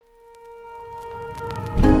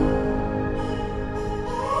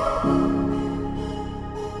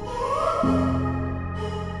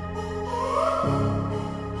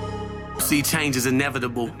see, change is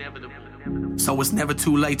inevitable. So it's never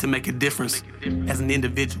too late to make a difference as an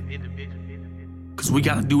individual. Cause we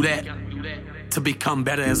gotta do that to become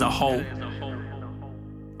better as a whole.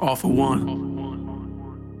 All for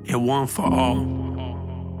one, and one for all.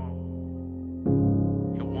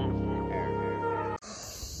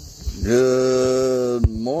 Good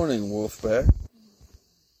morning, Wolfpack.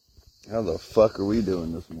 How the fuck are we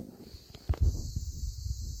doing this morning?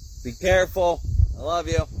 Be careful. I love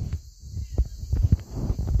you.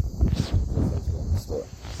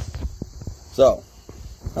 So,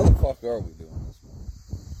 how the fuck are we doing this morning?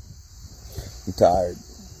 I'm tired.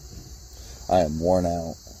 I am worn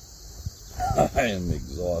out. I am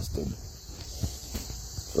exhausted.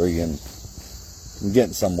 Friggin', I'm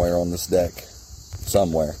getting somewhere on this deck.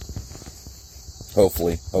 Somewhere.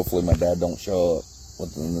 Hopefully my dad don't show up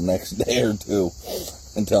within the next day or two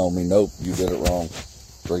and tell me, nope, you did it wrong.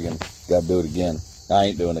 Friggin', gotta do it again. I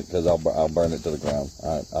ain't doing it because I'll burn it to the ground.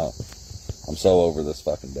 I'm so over this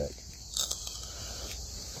fucking deck.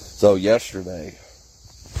 So yesterday,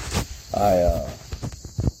 I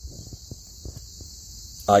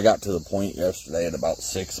got to the point yesterday at about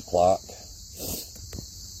 6 o'clock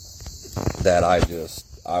that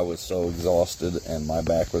I was so exhausted and my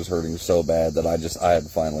back was hurting so bad that I had to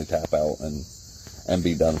finally tap out and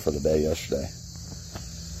be done for the day yesterday.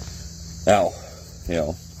 Now,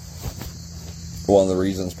 one of the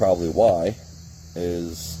reasons probably why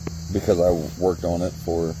is because I worked on it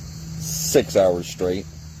for 6 hours straight.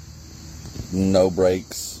 No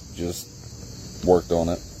breaks, just worked on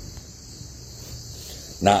it.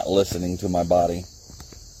 Not listening to my body,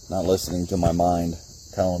 not listening to my mind,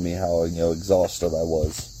 telling me how, exhausted I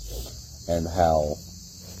was and how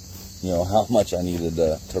much I needed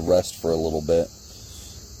to rest for a little bit.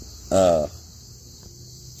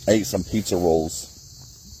 Ate some pizza rolls.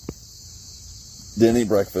 Didn't eat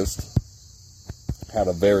breakfast. Had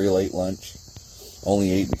a very late lunch.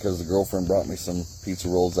 Only ate because the girlfriend brought me some pizza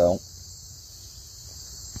rolls out.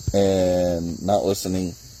 And not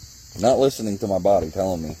listening to my body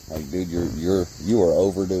telling me, like, dude, you are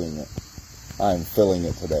overdoing it. I'm feeling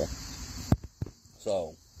it today.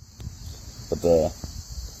 So, but the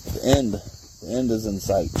end is in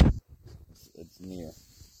sight. It's near.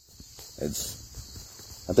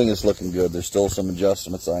 I think it's looking good. There's still some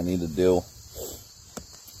adjustments I need to do.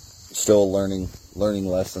 Still learning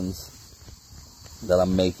lessons that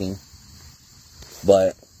I'm making.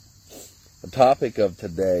 But the topic of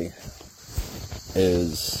today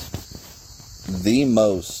is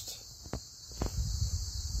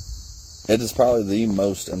it is probably the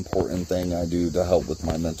most important thing I do to help with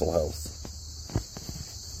my mental health.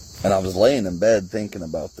 And I was laying in bed thinking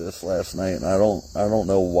about this last night, and I don't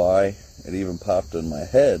know why it even popped in my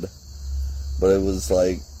head, but it was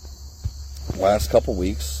like last couple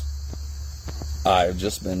weeks I've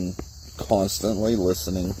just been constantly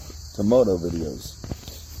listening to moto videos.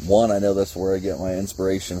 One, I know that's where I get my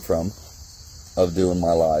inspiration from of doing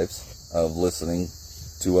my lives, of listening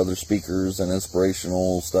to other speakers and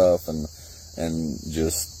inspirational stuff and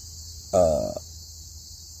just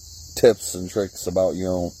tips and tricks about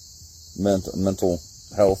mental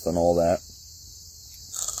health and all that.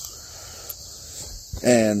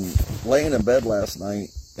 And laying in bed last night,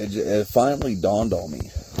 it finally dawned on me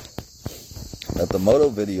that the moto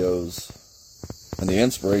videos and the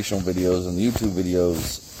inspirational videos and the YouTube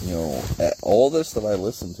videos, all this that I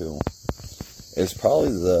listen to is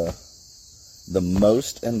probably the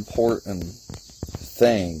most important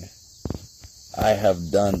thing I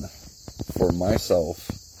have done for myself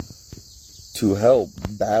to help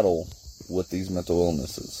battle with these mental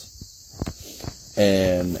illnesses.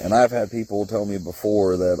 And I've had people tell me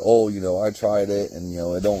before that, I tried it and,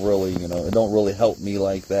 it don't really help me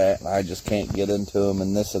like that. And I just can't get into them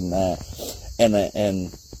and this and that. And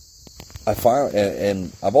I finally,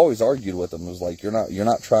 and I've always argued with them. It was like, you're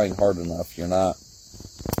not trying hard enough. You're not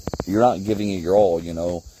giving it your all,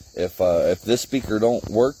 If this speaker don't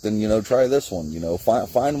work, then, try this one,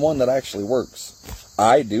 find one that actually works.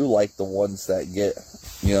 I do like the ones that get,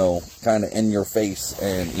 kind of in your face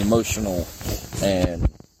and emotional, and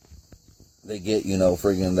they get,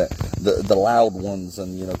 friggin' the loud ones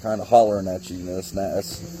and, kind of hollering at you,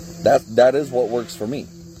 that is what works for me.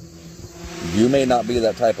 You may not be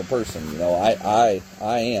that type of person, I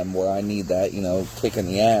am, where I need that, kick in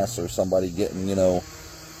the ass, or somebody getting,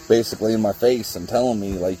 basically in my face and telling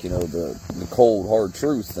me, like, the cold, hard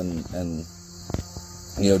truth, and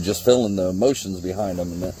just feeling the emotions behind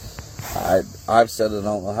them. And I've said it I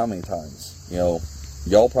don't know how many times.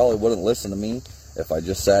 Y'all probably wouldn't listen to me if I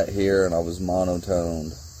just sat here and I was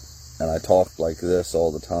monotoned and I talked like this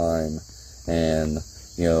all the time, and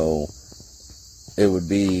it would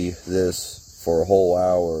be this for a whole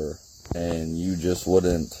hour, and you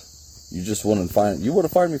wouldn't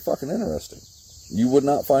find me fucking interesting. You would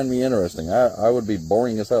not find me interesting. I would be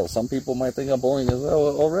boring as hell. Some people might think I'm boring as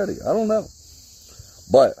hell already. I don't know.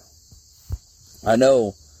 But I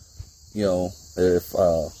know, you know,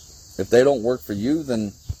 if they don't work for you,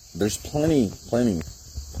 then there's plenty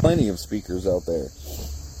of speakers out there.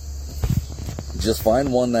 Just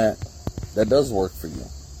find one that does work for you.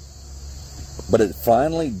 But it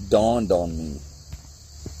finally dawned on me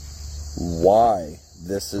why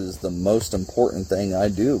this is the most important thing I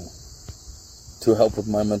do to help with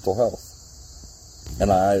my mental health.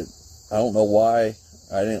 And I don't know why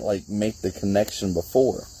I didn't make the connection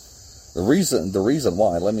before. The reason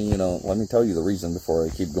why, let me tell you the reason before I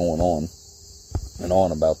keep going on and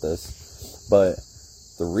on about this. But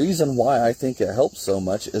the reason why I think it helps so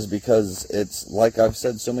much is because it's, like I've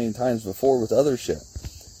said so many times before with other shit,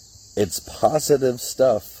 it's positive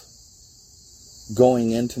stuff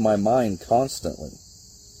going into my mind constantly.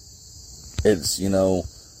 It's,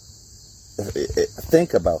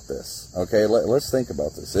 think about this, okay? Let's think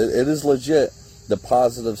about this. It is legit the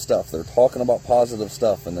positive stuff. They're talking about positive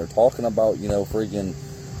stuff, and they're talking about, freaking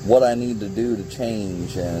what I need to do to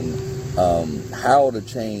change, and how to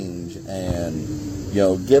change, and,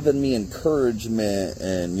 giving me encouragement,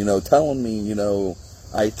 and, telling me,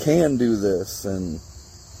 I can do this, and,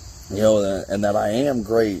 and that I am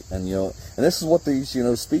great, and, and this is what these,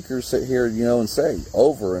 speakers sit here, and say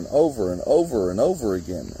over and over and over and over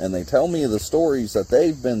again. And they tell me the stories that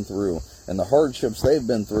they've been through and the hardships they've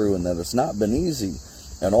been through, and that it's not been easy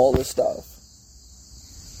and all this stuff.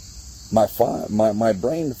 My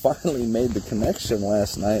brain finally made the connection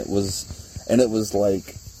last night, and it was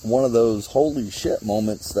like one of those holy shit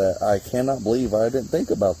moments that I cannot believe I didn't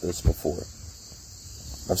think about this before.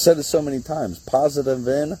 I've said it so many times, positive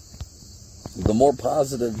in, the more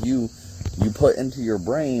positive you put into your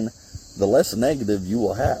brain, the less negative you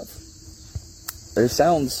will have. It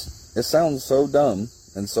sounds so dumb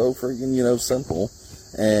and so freaking, simple,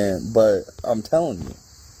 but I'm telling you,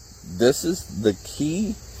 this is the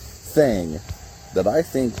key thing that I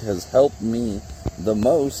think has helped me the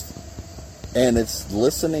most, and it's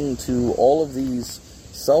listening to all of these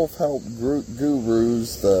self-help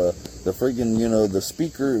gurus, the friggin', the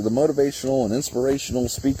speaker, the motivational and inspirational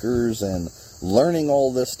speakers, and learning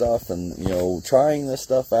all this stuff, and, trying this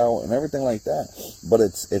stuff out and everything like that. But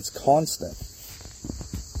it's constant.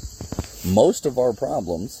 Most of our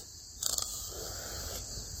problems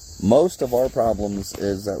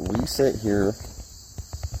is that we sit here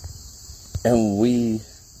and we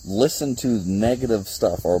listen to negative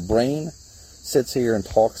stuff. Our brain sits here and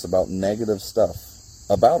talks about negative stuff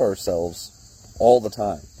about ourselves all the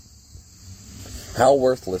time. How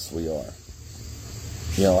worthless we are.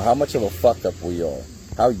 How much of a fuck up we are.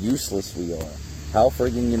 How useless we are. How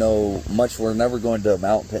friggin', much we're never going to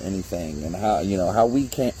amount to anything. And how we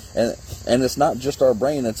can't, and it's not just our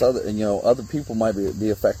brain, it's other, other people might be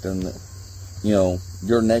affecting,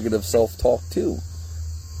 your negative self-talk too.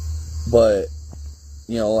 But,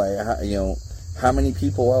 how many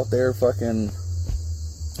people out there fucking,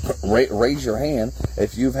 raise your hand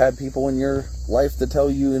if you've had people in your life that tell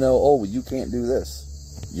you, oh, you can't do this,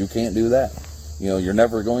 you can't do that, you're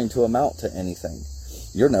never going to amount to anything,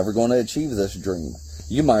 you're never going to achieve this dream,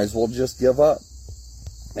 you might as well just give up.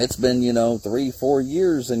 It's been 3-4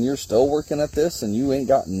 years and you're still working at this and you ain't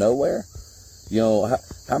gotten nowhere.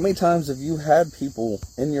 How many times have you had people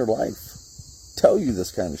in your life tell you this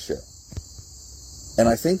kind of shit? And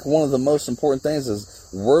I think one of the most important things is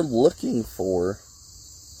we're looking for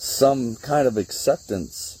some kind of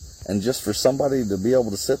acceptance, and just for somebody to be able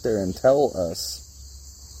to sit there and tell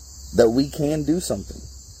us that we can do something,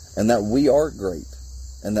 and that we are great,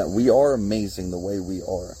 and that we are amazing the way we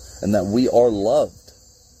are, and that we are loved.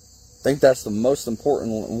 I think that's the most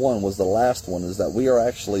important one, was the last one, is that we are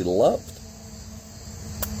actually loved,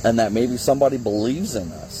 and that maybe somebody believes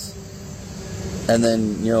in us. And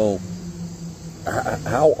then,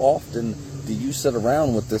 how often do you sit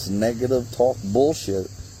around with this negative talk bullshit,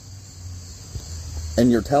 and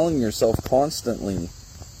you're telling yourself constantly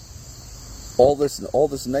all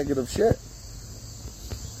this negative shit?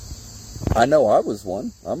 I know I was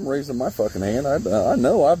one. I'm raising my fucking hand. I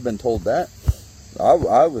know I've been told that.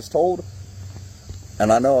 I was told,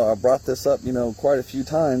 and I know I brought this up, quite a few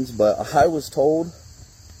times, but I was told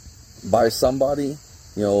by somebody,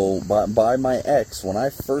 by my ex, when I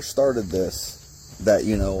first started this, that,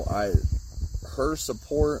 her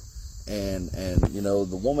support and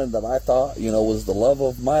the woman that I thought, was the love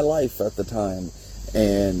of my life at the time,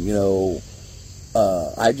 and,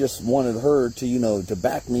 I just wanted her to, to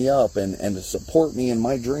back me up and to support me in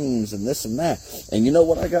my dreams and this and that. And you know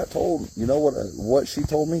what I got told? You know what she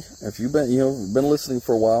told me? If you've been, been listening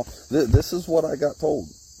for a while, this is what I got told.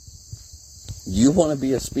 You want to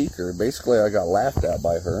be a speaker. Basically, I got laughed at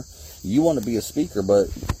by her. You want to be a speaker, but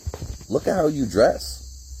look at how you dress.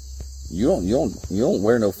 You don't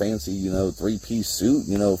wear no fancy, 3-piece suit,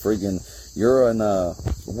 friggin', you're in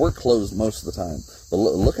work clothes most of the time. But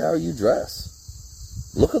look how you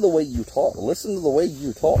dress. Look at the way you talk. Listen to the way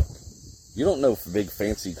you talk. You don't know big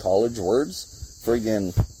fancy college words.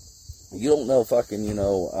 Friggin', you don't know fucking,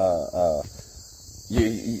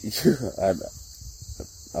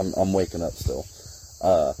 I'm waking up still.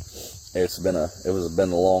 It's been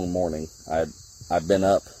a long morning. I've been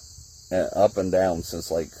up and down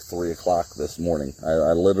since like 3 o'clock this morning.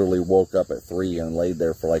 I literally woke up at 3 and laid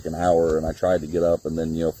there for like an hour, and I tried to get up and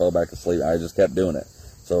then, fell back asleep. I just kept doing it.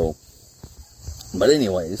 So, but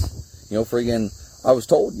anyways, friggin', I was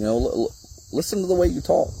told, listen to the way you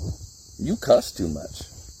talk. You cuss too much.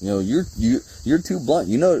 You're too blunt.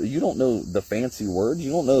 You don't know the fancy words.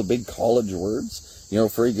 You don't know the big college words.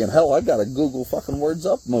 Friggin', hell, I gotta Google fucking words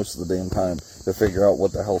up most of the damn time to figure out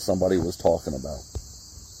what the hell somebody was talking about.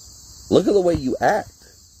 Look at the way you act.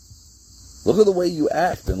 Look at the way you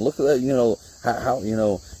act, and look at that, how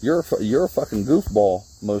you're a fucking goofball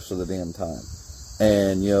most of the damn time.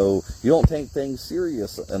 And, you don't take things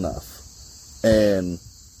serious enough. And,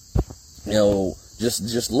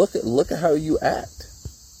 just look at how you act.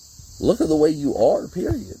 Look at the way you are,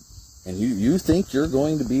 period. And you think you're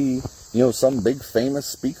going to be, some big famous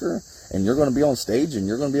speaker, and you're going to be on stage, and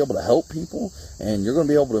you're going to be able to help people, and you're going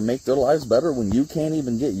to be able to make their lives better when you can't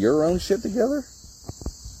even get your own shit together?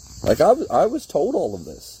 Like, I was told all of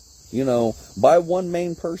this, by one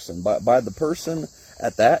main person, by the person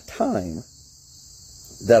at that time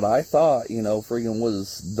that I thought, friggin'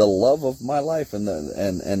 was the love of my life and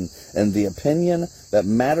the opinion that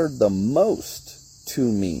mattered the most to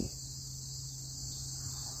me.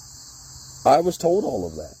 I was told all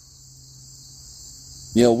of that.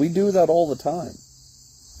 We do that all the time.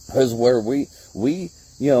 Because where we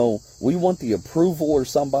want the approval of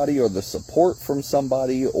somebody, or the support from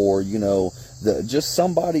somebody, or, just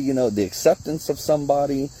somebody, the acceptance of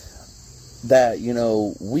somebody, that,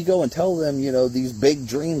 we go and tell them, these big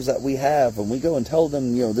dreams that we have, and we go and tell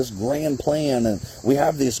them, this grand plan, and we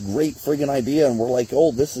have this great friggin' idea, and we're like,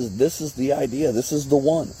 oh, this is the idea, this is the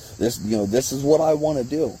one, this is what I want to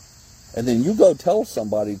do. And then you go tell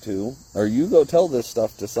somebody or you go tell this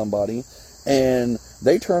stuff to somebody, and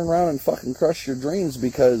they turn around and fucking crush your dreams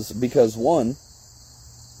because one,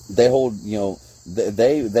 they hold,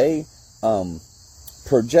 they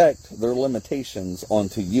project their limitations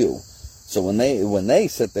onto you. So when they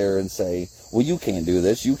sit there and say, well, you can't do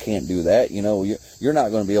this, you can't do that, you're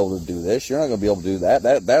not going to be able to do this, you're not going to be able to do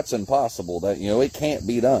that, that's impossible, that, it can't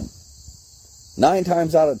be done. 9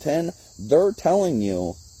 times out of 10, they're telling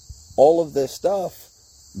you all of this stuff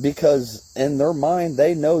because in their mind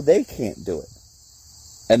they know they can't do it,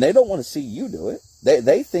 and they don't want to see you do it.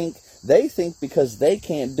 They think because they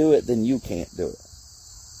can't do it, then you can't do it.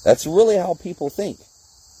 That's really how people think.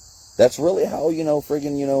 That's really how,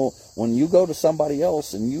 friggin', when you go to somebody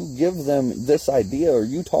else and you give them this idea, or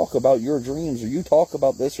you talk about your dreams, or you talk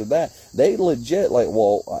about this or that, they legit like,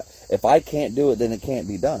 well, if I can't do it, then it can't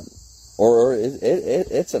be done, or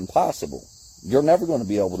it's impossible. You're never going to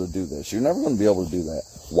be able to do this. You're never going to be able to do that.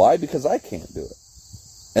 Why? Because I can't do it.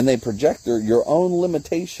 And they project their own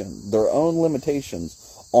limitations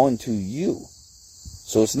onto you.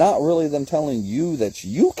 So it's not really them telling you that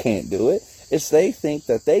you can't do it. It's they think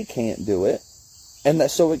that they can't do it, and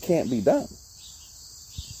that so it can't be done.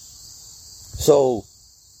 So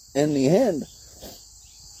in the end,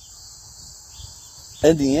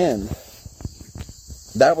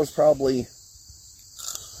 that was probably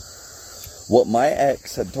what my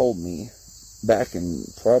ex had told me back in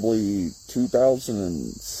probably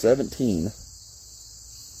 2017,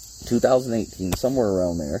 2018, somewhere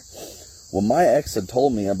around there. What my ex had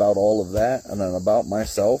told me about all of that and then about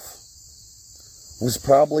myself was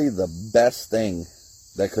probably the best thing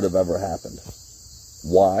that could have ever happened.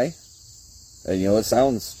 Why? And, it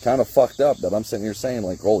sounds kind of fucked up that I'm sitting here saying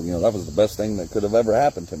like, oh, that was the best thing that could have ever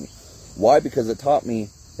happened to me. Why? Because it taught me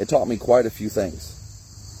quite a few things.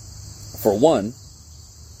 For one,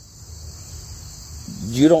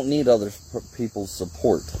 you don't need other people's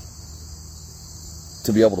support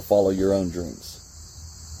to be able to follow your own dreams.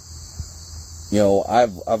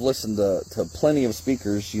 I've listened to plenty of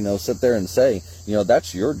speakers, sit there and say,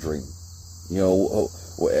 that's your dream.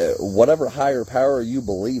 Whatever higher power you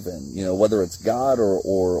believe in, whether it's God or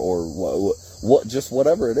just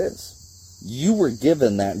whatever it is. You were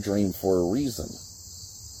given that dream for a reason.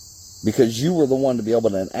 Because you were the one to be able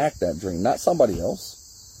to enact that dream, not somebody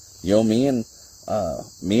else. You know, me and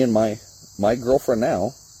my girlfriend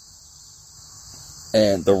now,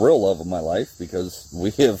 and the real love of my life, because we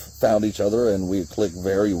have found each other and we click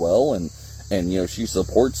very well, and you know, she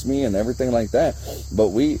supports me and everything like that. But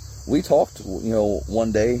we talked, you know,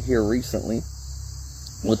 one day here recently,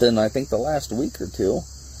 within I think the last week or two,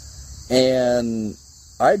 and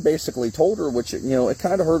I basically told her, which, you know, it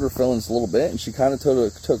kind of hurt her feelings a little bit, and she kind of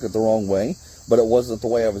took it the wrong way, but it wasn't the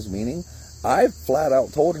way I was meaning. I flat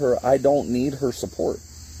out told her I don't need her support.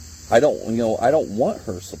 I don't want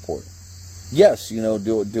her support. Yes, you know,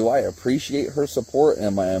 do I appreciate her support?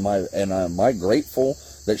 Am I grateful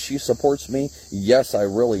that she supports me? Yes, I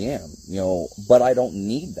really am. You know, but I don't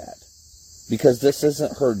need that, because this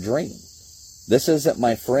isn't her dream. This isn't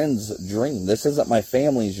my friend's dream. This isn't my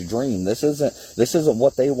family's dream. This isn't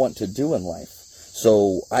what they want to do in life.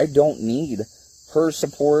 So I don't need her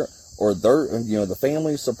support or their, you know, the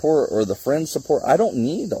family's support or the friend's support. I don't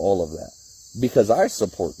need all of that, because I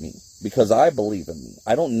support me, because I believe in me.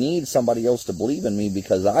 I don't need somebody else to believe in me,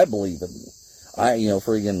 because I believe in me. You know,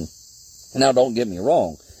 now don't get me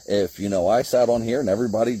wrong. If, you know, I sat on here and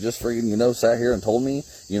everybody just you know, sat here and told me,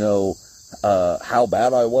 you know, how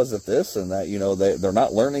bad I was at this, and that, you know, they're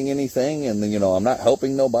not learning anything, and, you know, I'm not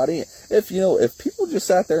helping nobody. If people just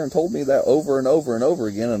sat there and told me that over and over and over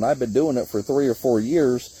again, and I've been doing it for 3 or 4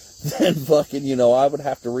 years, then fucking, you know, I would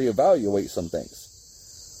have to reevaluate some things.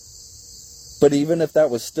 But even if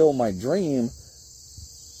that was still my dream,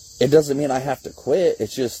 it doesn't mean I have to quit.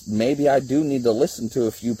 It's just, maybe I do need to listen to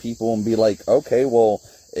a few people and be like, okay, well,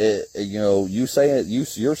 you know, you're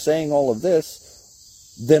saying all of this,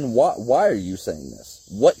 then why are you saying this?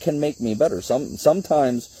 What can make me better?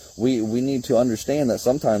 Sometimes we need to understand that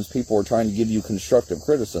sometimes people are trying to give you constructive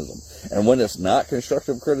criticism. And when it's not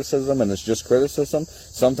constructive criticism and it's just criticism,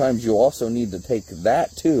 sometimes you also need to take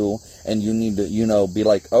that too, and you need to, you know, be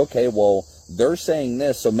like, okay, well, they're saying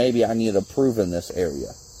this, so maybe I need to improve in this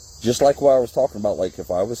area. Just like what I was talking about, like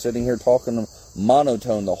if I was sitting here talking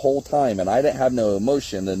monotone the whole time and I didn't have no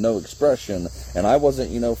emotion and no expression, and I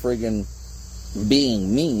wasn't, you know, friggin'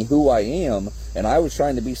 being me, who I am, and I was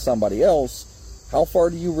trying to be somebody else, how far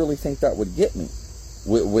do you really think that would get me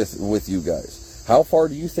with you guys? How far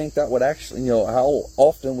do you think that would actually, you know, how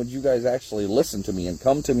often would you guys actually listen to me and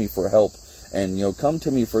come to me for help, and, you know, come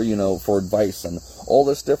to me for, you know, for advice and all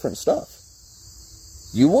this different stuff?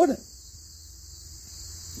 You wouldn't.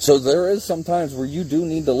 So there is some times where you do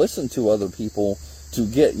need to listen to other people to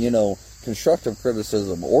get, you know, constructive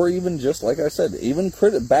criticism, or even just, like I said, even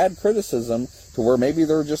bad criticism, to where maybe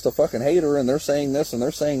they're just a fucking hater and they're saying this and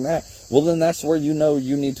they're saying that. Well, then that's where you know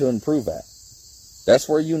you need to improve at. That's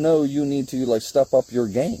where you know you need to, like, step up your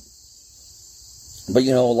game. But,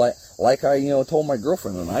 you know, like I, you know, told my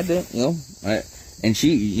girlfriend, and I didn't, you know, and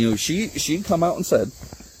she, you know, she'd come out and said,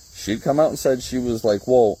 she was like,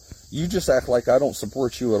 well, you just act like I don't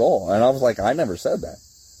support you at all. And I was like, I never said that.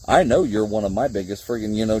 I know you're one of my biggest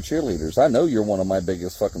friggin', you know, cheerleaders. I know you're one of my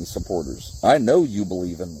biggest fucking supporters. I know you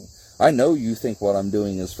believe in me. I know you think what I'm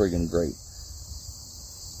doing is friggin' great.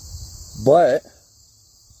 But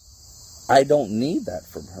I don't need that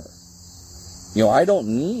from her. You know, I don't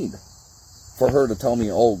need for her to tell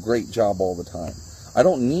me, oh, great job all the time. I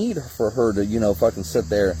don't need for her to, you know, fucking sit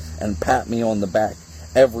there and pat me on the back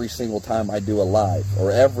every single time I do a live,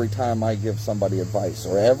 or every time I give somebody advice,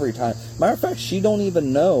 or every time. Matter of fact, she don't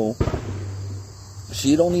even know,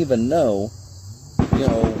 you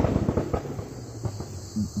know,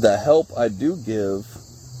 the help I do give.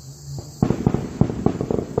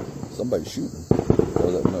 Somebody's shooting.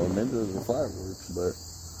 No, maybe there's a fireworks, but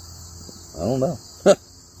I don't know.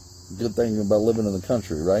 Good thing about living in the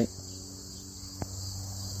country, right?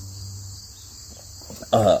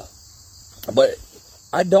 But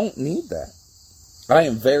I don't need that.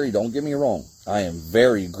 Don't get me wrong, I am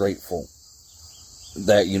very grateful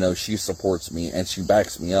that, you know, she supports me and she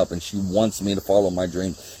backs me up and she wants me to follow my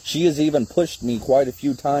dreams. She has even pushed me quite a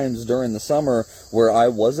few times during the summer where I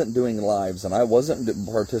wasn't doing lives and I wasn't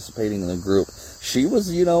participating in the group. She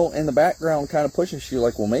was, you know, in the background kind of pushing. She was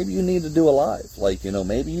like, well, maybe you need to do a live. Like, you know,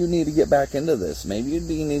 maybe you need to get back into this. Maybe you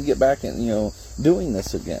need to get back in, you know, doing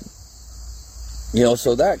this again. You know,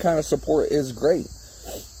 so that kind of support is great.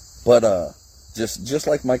 But just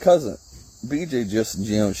like my cousin BJ, just,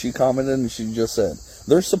 you know, she commented and she just said,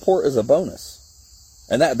 their support is a bonus.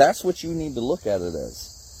 And that's what you need to look at it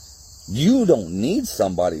as. You don't need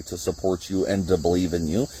somebody to support you and to believe in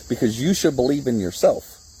you, because you should believe in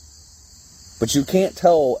yourself. But you can't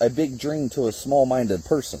tell a big dream to a small-minded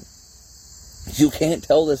person. You can't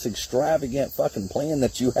tell this extravagant fucking plan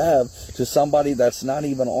that you have to somebody that's not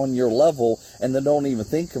even on your level and that don't even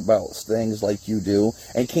think about things like you do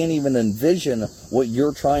and can't even envision what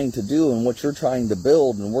you're trying to do and what you're trying to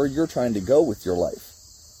build and where you're trying to go with your life.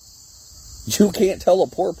 You can't tell a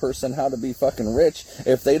poor person how to be fucking rich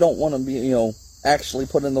if they don't want to be, actually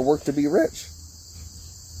put in the work to be rich.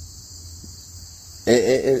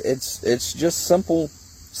 It's just simple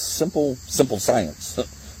science.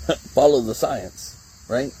 Follow the science,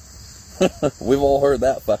 right? We've all heard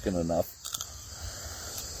that fucking enough.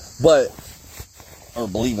 Or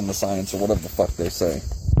believe in the science or whatever the fuck they say.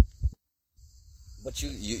 But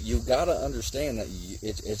you gotta understand that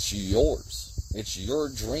it's yours. It's your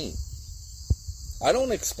dream. I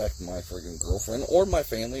don't expect my friggin' girlfriend or my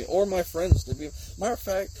family or my friends to be... Matter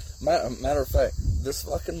of fact, this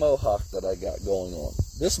fucking mohawk that I got going on.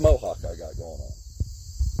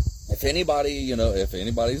 If anybody, if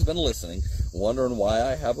anybody's been listening, wondering why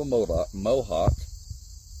I have a mohawk,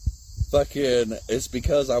 fucking, it's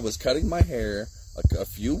because I was cutting my hair a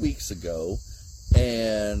few weeks ago,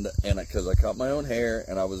 and because I cut my own hair,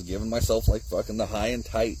 and I was giving myself, like, fucking the high and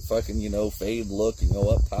tight fucking, fade look,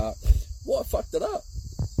 up top. Well, I fucked it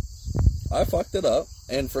up.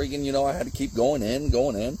 And freaking, I had to keep going in.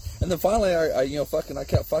 And then finally, I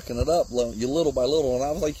kept fucking it up little by little. And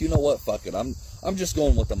I was like, you know what? Fuck it. I'm just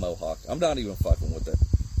going with the mohawk. I'm not even fucking with it.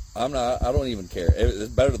 I don't even care. It's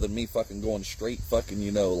better than me fucking going straight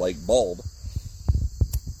fucking, like bald.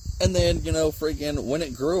 And then, freaking, when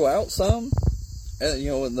it grew out some,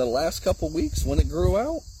 in the last couple weeks, when it grew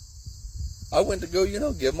out, I went to go,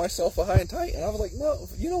 give myself a high and tight. And I was like, no,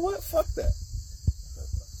 you know what? Fuck that.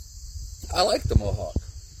 I like the mohawk.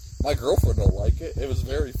 My girlfriend don't like it. It was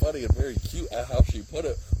very funny and very cute at how she put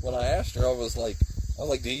it. When I asked her, I was like,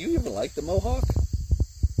 do you even like the mohawk?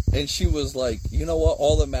 And she was like, you know what?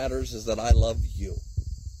 All that matters is that I love you.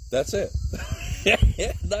 That's it.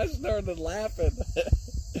 And I started laughing.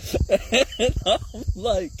 And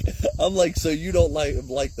I'm like, so you don't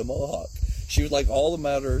like the mohawk? She was like, all that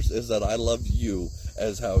matters is that I love you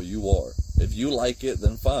as how you are. If you like it,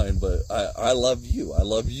 then fine, but I love you. I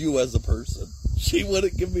love you as a person. She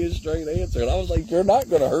wouldn't give me a straight answer. And I was like, you're not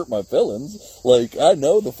going to hurt my feelings. Like, I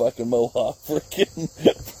know the fucking mohawk freaking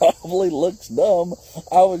probably looks dumb.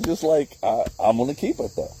 I was just like, I'm going to keep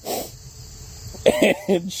it though.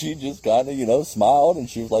 And she just kind of, smiled, and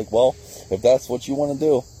she was like, well, if that's what you want to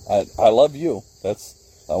do, I love you. I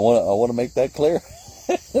want to make that clear.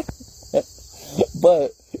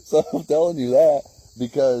 But, so I'm telling you that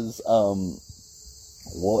because,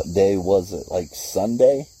 what day was it? Like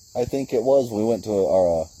Sunday, I think it was. We went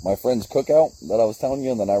to my friend's cookout that I was telling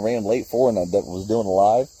you, and then I ran late for, and I was doing a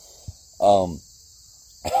live.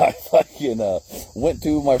 I fucking went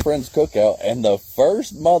to my friend's cookout, and the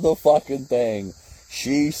first motherfucking thing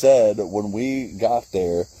she said when we got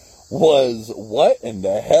there was, what in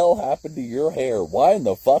the hell happened to your hair? Why in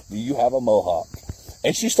the fuck do you have a mohawk?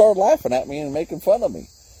 And she started laughing at me and making fun of me.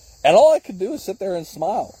 And all I could do is sit there and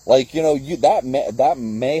smile. Like, that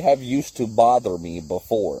may have used to bother me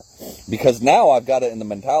before. Because now I've got it in the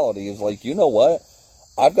mentality is like, you know what?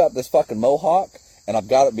 I've got this fucking mohawk, and I've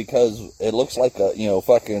got it because it looks like a,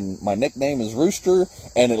 fucking, my nickname is Rooster,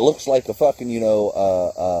 and it looks like a fucking,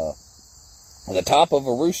 the top of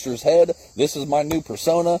a rooster's head. This is my new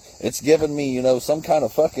persona. It's giving me, some kind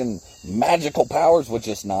of fucking magical powers, which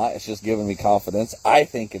it's not. It's just giving me confidence. I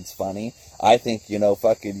think it's funny. I think,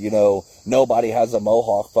 fucking, nobody has a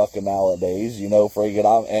mohawk fucking nowadays,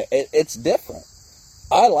 freaking, it's different.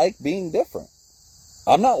 I like being different.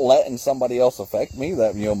 I'm not letting somebody else affect me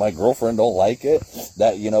that, my girlfriend don't like it,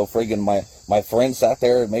 that, friggin' my friend sat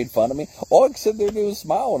there and made fun of me. All I can sit there and do is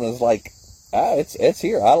smile, and it's like, it's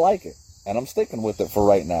here. I like it. And I'm sticking with it for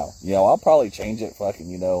right now. I'll probably change it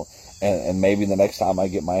fucking, and maybe the next time I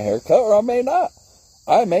get my hair cut, or I may not.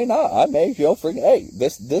 I may, freaking, hey,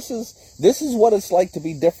 this is what it's like to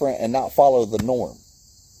be different and not follow the norm.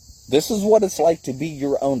 This is what it's like to be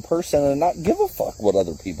your own person and not give a fuck what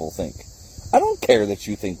other people think. I don't care that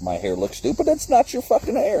you think my hair looks stupid. It's not your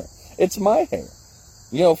fucking hair. It's my hair.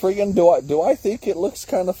 Freaking, do I think it looks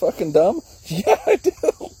kind of fucking dumb? Yeah, I do.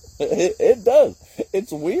 It does.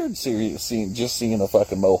 It's weird seeing a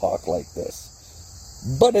fucking mohawk like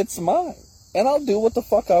this. But it's mine. And I'll do what the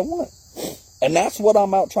fuck I want. And that's what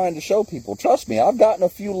I'm out trying to show people. Trust me, I've gotten a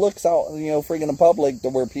few looks out, freaking in public to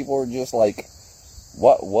where people are just like,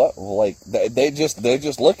 what, like, they just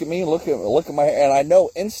look at me, look at my hair, and I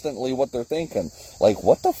know instantly what they're thinking. Like,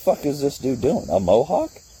 what the fuck is this dude doing? A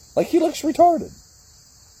mohawk? Like, he looks retarded.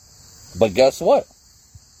 But guess what?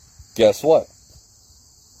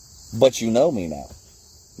 But you know me now.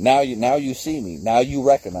 Now you see me. Now you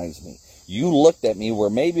recognize me. You looked at me where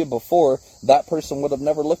maybe before that person would have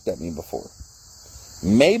never looked at me before.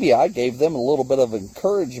 Maybe I gave them a little bit of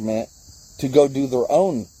encouragement to go do their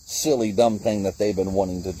own silly, dumb thing that they've been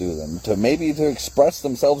wanting to do them. To express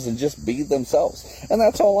themselves and just be themselves. And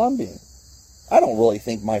that's all I'm being. I don't really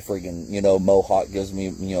think my friggin', mohawk gives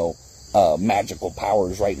me, magical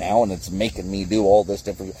powers right now, and it's making me do all this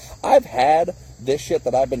different. I've had this shit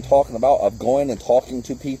that I've been talking about of going and talking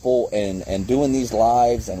to people and doing these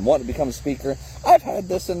lives and wanting to become a speaker. I've had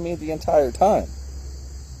this in me the entire time.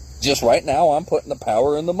 Just right now, I'm putting the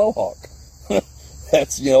power in the mohawk.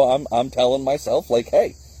 That's, I'm telling myself, like,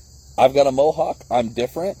 hey, I've got a mohawk. I'm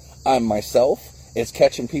different. I'm myself. It's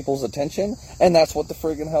catching people's attention, and that's what the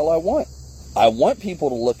friggin' hell I want. I want people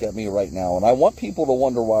to look at me right now, and I want people to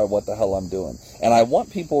wonder what the hell I'm doing. And I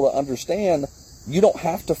want people to understand you don't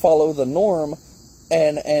have to follow the norm,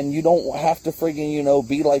 and you don't have to friggin',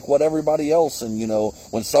 be like what everybody else. And,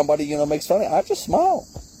 when somebody, makes fun of me, I just smile.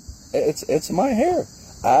 It's my hair.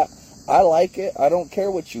 I like it. I don't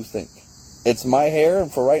care what you think. It's my hair,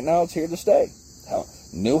 and for right now, it's here to stay.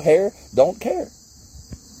 New hair, don't care.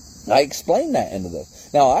 I explained that into this.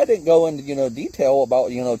 Now, I didn't go into, detail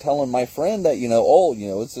about, telling my friend that,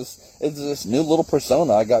 it's this new little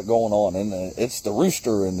persona I got going on, and it's the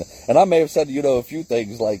rooster, and I may have said, a few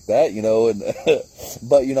things like that,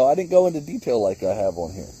 but, I didn't go into detail like I have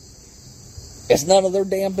on here. It's none of their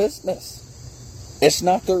damn business. It's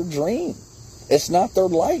not their dream. It's not their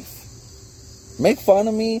life. Make fun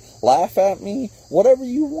of me, laugh at me, whatever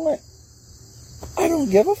you want. I don't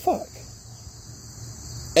give a fuck.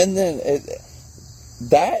 And then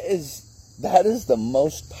that is the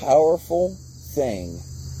most powerful thing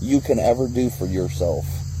you can ever do for yourself.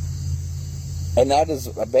 And that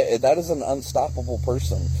is an unstoppable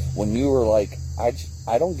person when you are like, I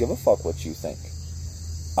don't give a fuck what you think.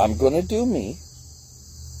 I'm going to do me,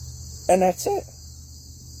 and that's it.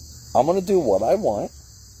 I'm going to do what I want,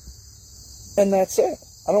 and that's it.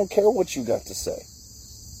 I don't care what you got to say.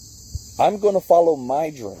 I'm going to follow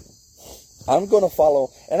my dream. I'm going to follow,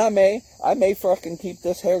 and I may fucking keep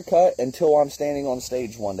this haircut until I'm standing on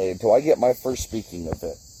stage one day, until I get my first speaking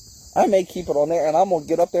event. I may keep it on there, and I'm going to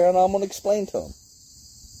get up there, and I'm going to explain to them.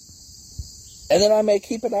 And then I may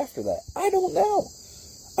keep it after that. I don't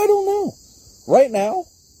know. Right now,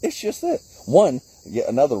 it's just it.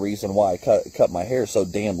 Another reason why I cut my hair so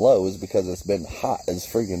damn low is because it's been hot as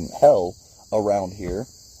friggin' hell around here.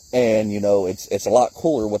 And, it's a lot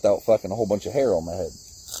cooler without fucking a whole bunch of hair on my head.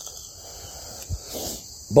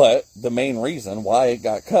 But the main reason why it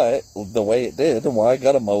got cut the way it did and why I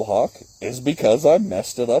got a mohawk is because I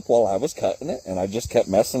messed it up while I was cutting it, and I just kept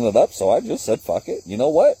messing it up, so I just said, fuck it. You know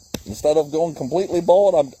what? Instead of going completely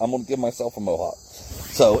bald, I'm going to give myself a mohawk.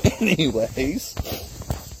 So, anyways,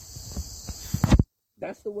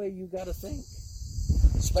 that's the way you got to think.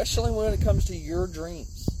 Especially when it comes to your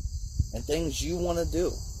dreams and things you want to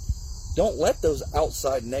do. Don't let those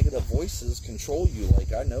outside negative voices control you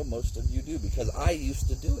like I know most of you do, because I used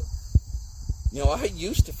to do it. I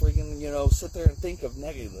used to friggin', sit there and think of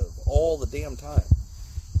negative all the damn time.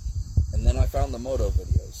 And then I found the moto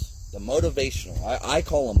videos. The motivational. I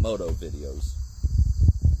call them moto videos.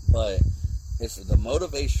 But it's the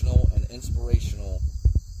motivational and inspirational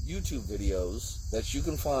YouTube videos that you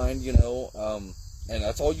can find, and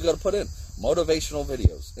that's all you got to put in. Motivational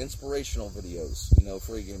videos, inspirational videos,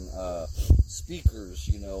 speakers,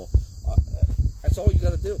 that's all you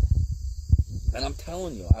got to do. And I'm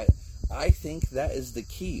telling you, I think that is the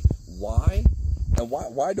key. Why? And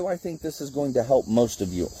why do I think this is going to help most of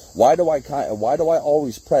you? Why do I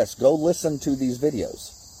always press go listen to these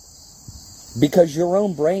videos? Because your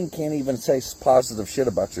own brain can't even say positive shit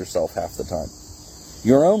about yourself half the time.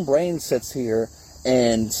 Your own brain sits here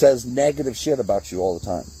and says negative shit about you all the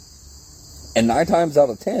time. And 9 times out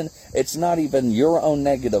of 10, it's not even your own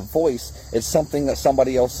negative voice. It's something that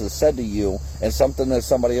somebody else has said to you, and something that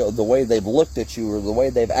the way they've looked at you, or the way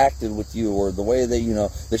they've acted with you, or the way they,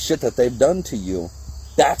 the shit that they've done to you.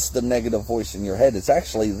 That's the negative voice in your head. It's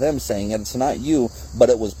actually them saying it. It's not you, but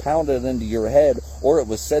it was pounded into your head, or it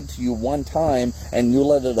was said to you one time, and you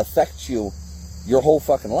let it affect you your whole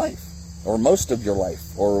fucking life, or most of your life,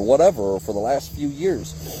 or whatever, or for the last few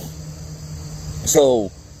years.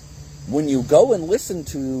 So when you go and listen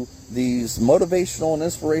to these motivational and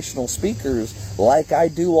inspirational speakers like I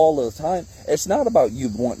do all the time, it's not about you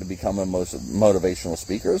wanting to become a motivational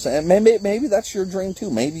speaker. And maybe that's your dream too.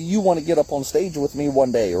 Maybe you want to get up on stage with me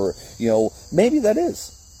one day, or, maybe that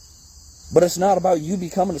is. But it's not about you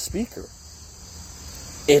becoming a speaker.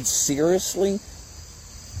 It's seriously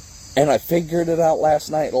And I figured it out last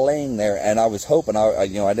night laying there, and I was hoping,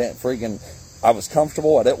 I was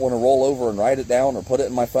comfortable. I didn't want to roll over and write it down or put it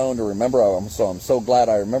in my phone to remember. So I'm so glad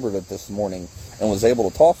I remembered it this morning and was able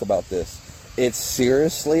to talk about this. It's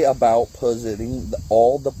seriously about positing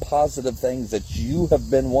all the positive things that you have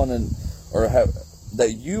been wanting, or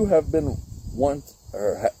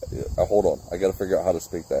hold on, I got to figure out how to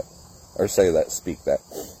speak that, or speak that.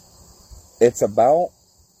 It's about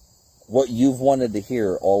what you've wanted to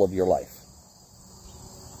hear all of your life.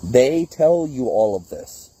 They tell you all of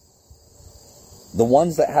this. The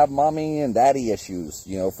ones that have mommy and daddy issues,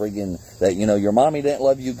 that, your mommy didn't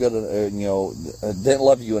love you good, didn't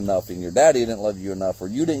love you enough, and your daddy didn't love you enough, or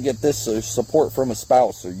you didn't get this support from a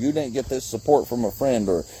spouse, or you didn't get this support from a friend,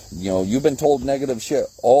 or, you've been told negative shit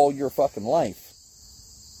all your fucking life.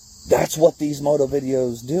 That's what these moto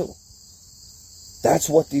videos do. That's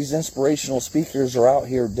what these inspirational speakers are out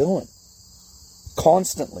here doing.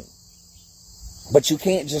 Constantly. But you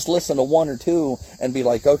can't just listen to one or two and be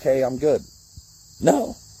like, okay, I'm good.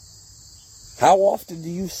 No. How often do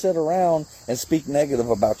you sit around and speak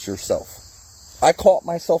negative about yourself? I caught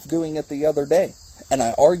myself doing it the other day, and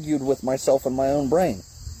I argued with myself in my own brain.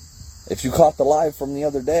 If you caught the live from the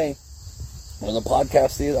other day, or the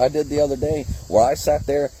podcast I did the other day, where I sat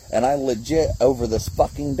there and I legit over this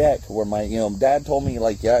fucking deck, where my dad told me,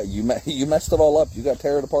 like, yeah, you messed it all up, you got to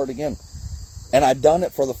tear it apart again. And I'd done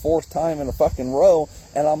it for the 4th time in a fucking row,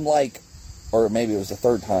 and I'm like, or maybe it was the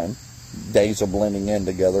 3rd time. Days are blending in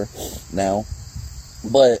together now.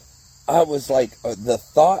 But I was like, the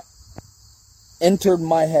thought entered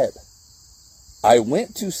my head. I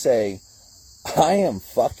went to say, I am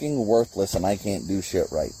fucking worthless and I can't do shit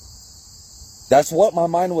right. That's what my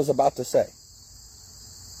mind was about to say.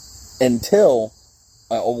 Until,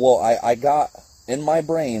 I got in my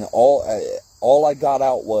brain, all I got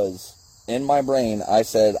out was, in my brain, I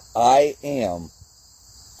said, I am,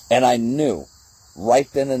 and I knew right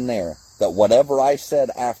then and there that whatever I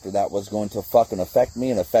said after that was going to fucking affect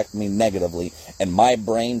me and affect me negatively, and my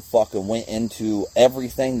brain fucking went into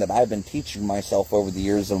everything that I've been teaching myself over the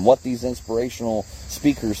years and what these inspirational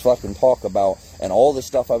speakers fucking talk about and all the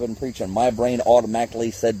stuff I've been preaching. My brain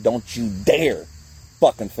automatically said, don't you dare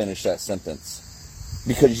fucking finish that sentence,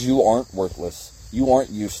 because you aren't worthless, you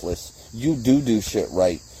aren't useless, you do shit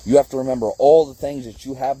right. You have to remember all the things that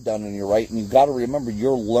you have done and you're right, and you've got to remember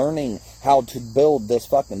you're learning how to build this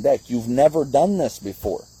fucking deck. You've never done this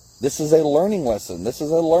before. This is a learning lesson. This is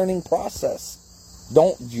a learning process.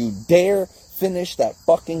 Don't you dare finish that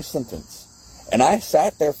fucking sentence. And I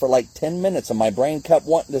sat there for like 10 minutes and my brain kept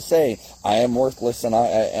wanting to say, I am worthless and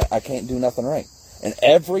I can't do nothing right. And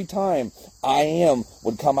every time I am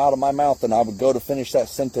would come out of my mouth and I would go to finish that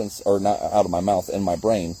sentence, or not out of my mouth, in my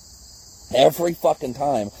brain, every fucking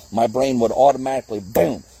time, my brain would automatically,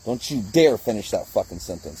 boom, don't you dare finish that fucking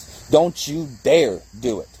sentence. Don't you dare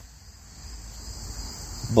do it.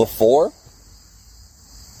 Before,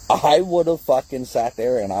 I would have fucking sat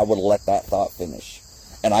there and I would have let that thought finish.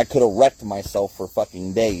 And I could have wrecked myself for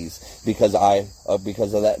fucking days because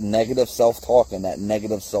of that negative self-talk and that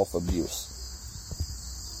negative self-abuse.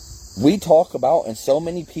 We talk about, and so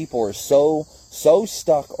many people are so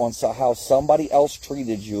stuck on how somebody else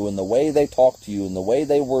treated you and the way they talked to you and the way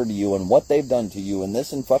they were to you and what they've done to you and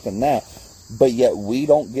this and fucking that, but yet we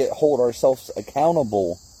don't hold ourselves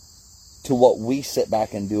accountable to what we sit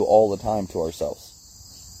back and do all the time to ourselves.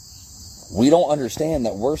 We don't understand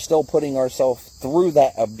that we're still putting ourselves through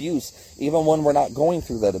that abuse even when we're not going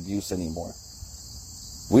through that abuse anymore.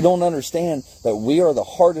 We don't understand that we are the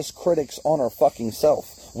hardest critics on our fucking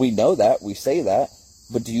self. We know that, we say that,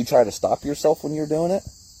 but do you try to stop yourself when you're doing it?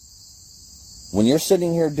 When you're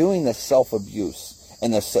sitting here doing this self-abuse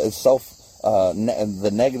and the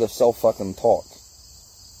negative self-fucking talk,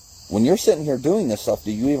 when you're sitting here doing this stuff,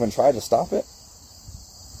 do you even try to stop it?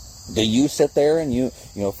 Do you sit there and you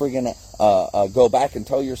freaking go back and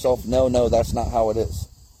tell yourself, no, that's not how it is?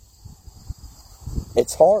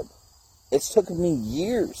 It's hard. It's taken me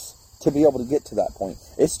years to be able to get to that point.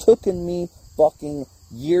 It's taken me fucking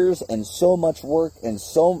years and so much work and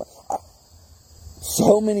so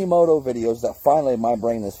many moto videos that finally my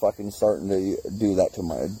brain is fucking starting to do that to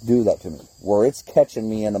me, where it's catching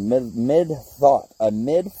me in a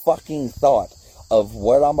mid fucking thought of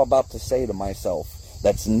what I'm about to say to myself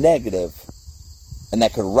that's negative and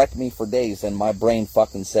that could wreck me for days, and my brain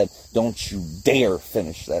fucking said, don't you dare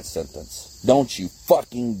finish that sentence. Don't you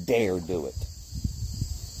fucking dare do it.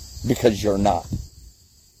 Because you're not.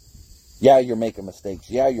 Yeah, you're making mistakes.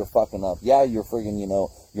 Yeah, you're fucking up. Yeah, you're friggin',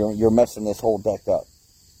 you're messing this whole deck up.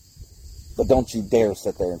 But don't you dare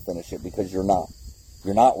sit there and finish it, because you're not.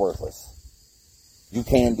 You're not worthless. you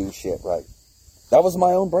can do shit right. That was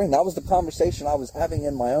my own brain. That was the conversation I was having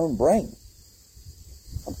in my own brain.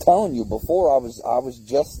 I'm telling you, before I was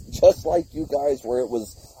just like you guys, where it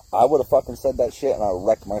was, I would have fucking said that shit and I would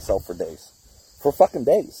wreck myself for days. For fucking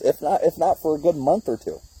days. If not for a good month or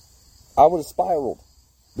two. I would have spiraled.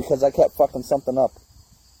 Because I kept fucking something up.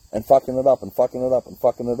 And fucking it up and fucking it up and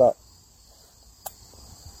fucking it up.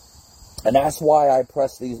 And that's why I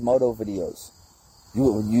press these moto videos.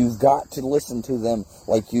 You've got to listen to them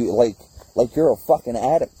like you're a fucking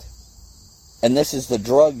addict. And this is the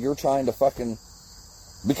drug you're trying to fucking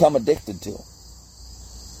become addicted to.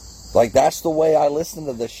 Like, that's the way I listen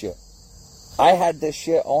to this shit. I had this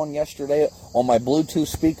shit on yesterday on my Bluetooth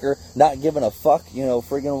speaker, not giving a fuck,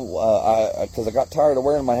 friggin', because I got tired of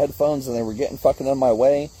wearing my headphones and they were getting fucking in my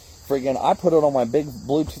way. Friggin', I put it on my big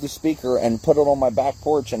Bluetooth speaker and put it on my back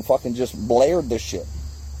porch and fucking just blared this shit.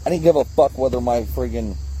 I didn't give a fuck whether my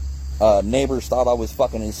friggin' neighbors thought I was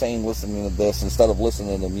fucking insane listening to this instead of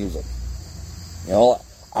listening to music.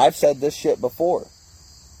 I've said this shit before.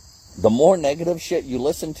 The more negative shit you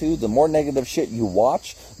listen to, the more negative shit you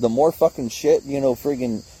watch, the more fucking shit,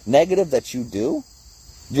 friggin' negative that you do,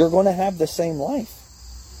 you're going to have the same life.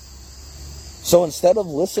 So instead of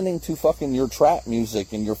listening to fucking your trap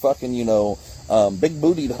music and your fucking, big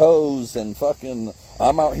bootied hoes and fucking,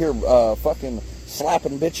 I'm out here fucking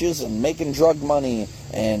slapping bitches and making drug money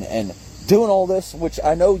and doing all this, which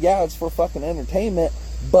I know, yeah, it's for fucking entertainment,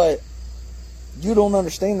 but you don't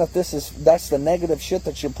understand that that's the negative shit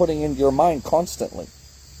that you're putting into your mind constantly.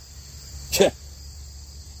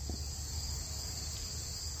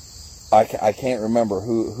 I can't remember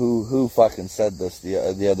who fucking said this the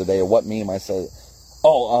other day, or what meme I said.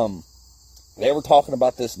 They were talking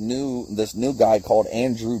about this new guy called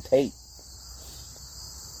Andrew Tate.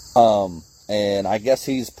 And I guess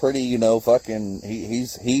he's pretty,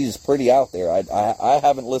 he's pretty out there. I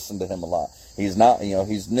haven't listened to him a lot. He's not,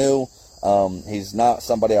 he's new. He's not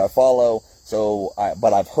somebody I follow,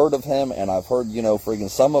 but I've heard of him, and I've heard, friggin'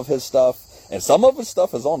 some of his stuff, and some of his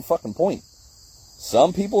stuff is on fucking point.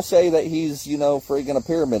 Some people say that he's, friggin' a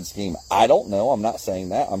pyramid scheme. I don't know, I'm not saying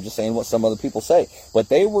that, I'm just saying what some other people say. But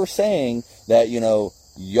they were saying that,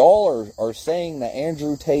 y'all are saying that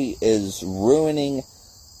Andrew Tate is ruining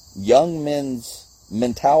young men's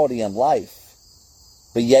mentality in life,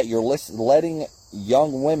 but yet you're letting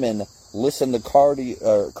young women listen to Cardi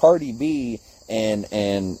B and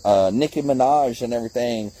Nicki Minaj and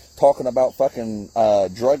everything, talking about fucking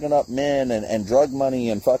drugging up men and drug money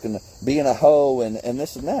and fucking being a hoe and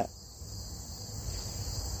this and that.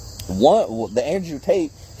 The Andrew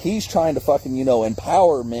Tate, he's trying to fucking,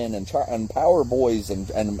 empower men and empower boys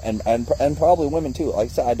and probably women too. Like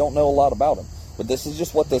I said, I don't know a lot about him, but this is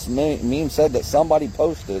just what this meme said that somebody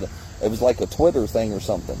posted. It was like a Twitter thing or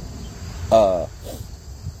something.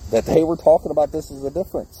 That they were talking about this is the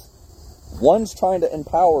difference. One's trying to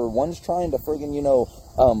empower, one's trying to friggin',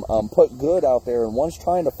 put good out there, and one's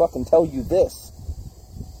trying to fucking tell you this.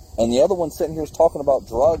 And the other one's sitting here talking about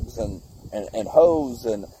drugs and hoes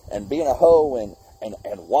and being a hoe and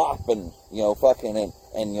WAP and, fucking, and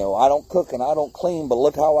I don't cook and I don't clean, but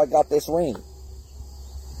look how I got this ring.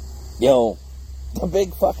 The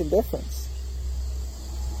big fucking difference.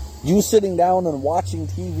 You sitting down and watching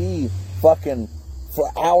TV fucking for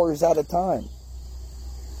hours at a time,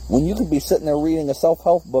 when you could be sitting there reading a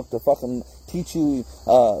self-help book to fucking teach you,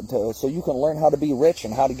 so you can learn how to be rich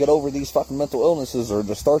and how to get over these fucking mental illnesses, or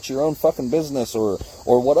to start your own fucking business, or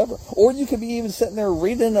whatever. Or you could be even sitting there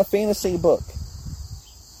reading a fantasy book.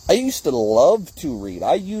 I used to love to read.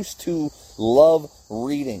 I used to love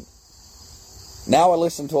reading. Now I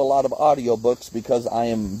listen to a lot of audiobooks because I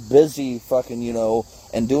am busy fucking,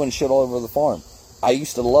 and doing shit all over the farm. I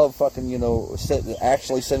used to love fucking,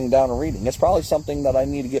 actually sitting down and reading. It's probably something that I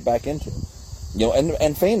need to get back into.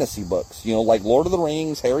 And fantasy books, like Lord of the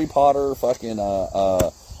Rings, Harry Potter, fucking,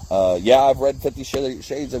 I've read 50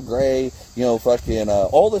 Shades of Grey, fucking,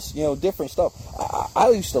 all this, different stuff. I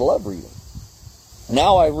used to love reading.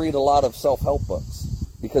 Now I read a lot of self-help books,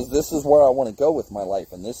 because this is where I want to go with my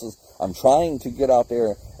life, and I'm trying to get out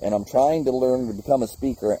there, and I'm trying to learn to become a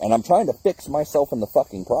speaker, and I'm trying to fix myself in the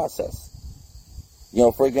fucking process.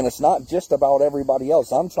 Friggin', it's not just about everybody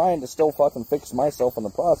else. I'm trying to still fucking fix myself in the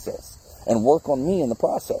process and work on me in the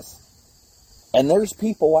process. And there's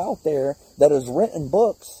people out there that has written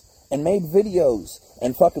books and made videos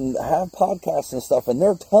and fucking have podcasts and stuff, and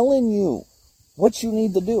they're telling you what you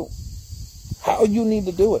need to do, how you need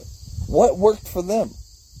to do it, what worked for them,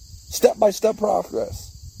 step-by-step progress.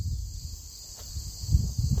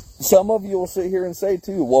 Some of you will sit here and say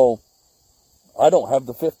too, well, I don't have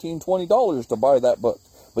the $15, $20 to buy that book.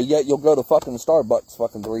 But yet you'll go to fucking Starbucks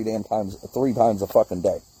fucking three times a fucking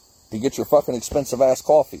day to get your fucking expensive ass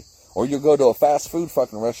coffee. Or you'll go to a fast food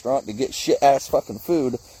fucking restaurant to get shit ass fucking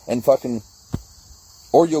food and fucking,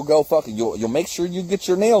 or you'll go fucking, you'll make sure you get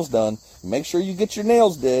your nails done, make sure you get your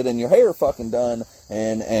nails did and your hair fucking done,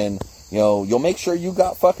 and you know, you'll make sure you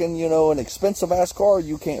got fucking, you know, an expensive ass car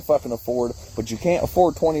you can't fucking afford, but you can't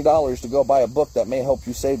afford $20 to go buy a book that may help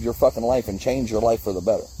you save your fucking life and change your life for the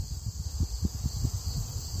better.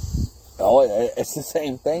 Oh, it's the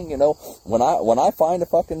same thing, you know, when I find a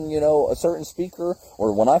fucking, you know, a certain speaker,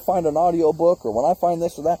 or when I find an audio book, or when I find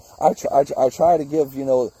this or that, I try to give, you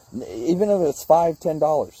know, even if it's $5,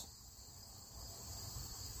 $10.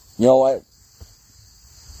 You know what?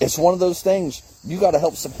 It's one of those things, you got to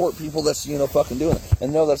help support people that's, you know, fucking doing it.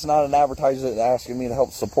 And no, that's not an advertiser asking me to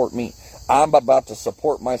help support me. I'm about to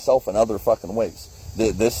support myself in other fucking ways.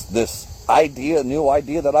 This idea, new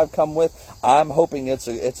idea that I've come with, I'm hoping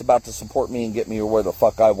it's about to support me and get me where the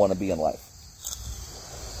fuck I want to be in life.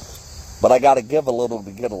 But I got to give a little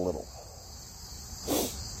to get a little.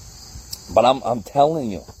 But I'm telling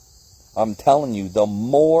you, the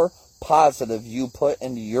more positive you put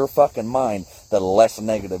into your fucking mind, the less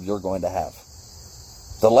negative you're going to have.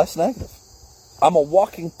 The less negative. I'm a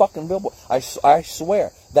walking fucking billboard. I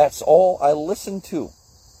swear, that's all I listen to.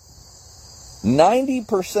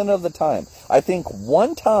 90% of the time. I think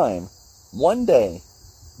one day,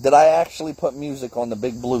 did I actually put music on the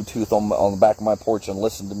big Bluetooth on the back of my porch and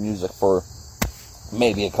listen to music for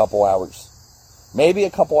maybe a couple hours. Maybe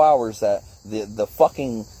a couple hours that the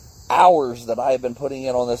fucking hours that I have been putting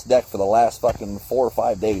in on this deck for the last fucking 4 or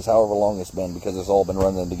 5 days, however long it's been, because it's all been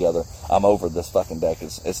running together. I'm over this fucking deck.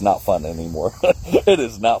 It's not fun anymore. It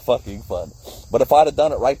is not fucking fun. But if I'd have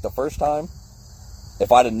done it right the first time,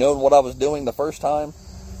 if I'd have known what I was doing the first time,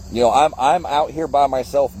 you know, I'm out here by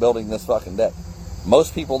myself building this fucking deck.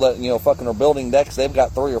 Most people that, you know, fucking are building decks, they've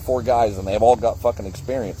got 3 or 4 guys and they've all got fucking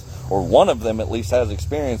experience. Or one of them at least has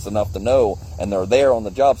experience enough to know, and they're there on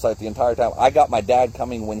the job site the entire time. I got my dad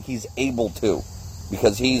coming when he's able to,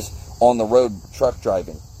 because he's on the road truck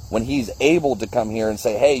driving. When he's able to come here and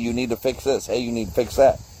say, hey, you need to fix this, hey, you need to fix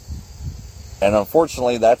that. And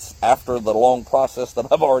unfortunately, that's after the long process that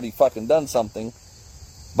I've already fucking done something.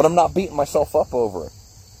 But I'm not beating myself up over it.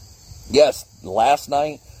 Yes, last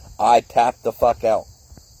night, I tapped the fuck out.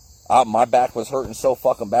 My back was hurting so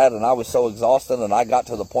fucking bad, and I was so exhausted, and I got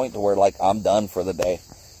to the point to where, like, I'm done for the day.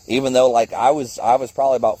 Even though, like, I was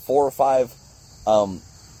probably about 4 or 5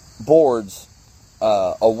 boards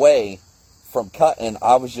away from cutting.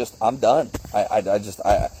 I'm done. I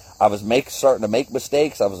was starting to make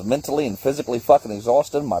mistakes. I was mentally and physically fucking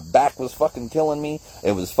exhausted. My back was fucking killing me.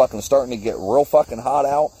 It was fucking starting to get real fucking hot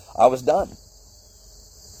out. I was done.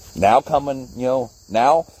 Now coming, you know,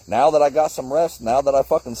 now that I got some rest, now that I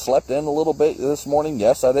fucking slept in a little bit this morning,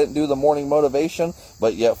 yes, I didn't do the morning motivation,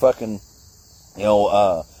 but yet fucking, you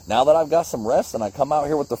know, now that I've got some rest and I come out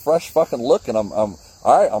here with the fresh fucking look and I'm all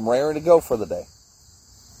right, I'm raring to go for the day.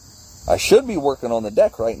 I should be working on the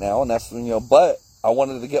deck right now, and that's, you know, but I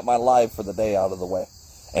wanted to get my live for the day out of the way.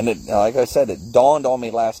 And it, like I said, it dawned on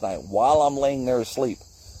me last night while I'm laying there asleep.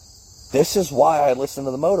 This is why I listen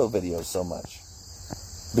to the moto videos so much.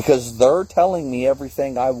 Because they're telling me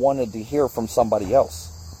everything I wanted to hear from somebody else.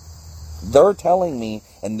 They're telling me,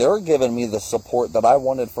 and they're giving me the support that I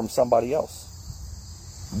wanted from somebody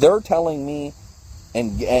else. They're telling me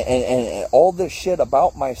and all this shit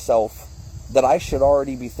about myself that I should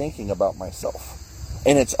already be thinking about myself.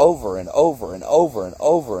 And it's over and over and over and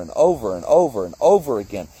over and over and over and over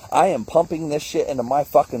again. I am pumping this shit into my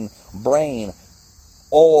fucking brain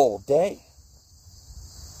all day.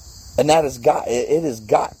 And it has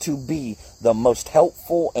got to be the most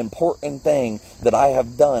helpful, important thing that I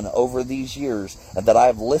have done over these years, and that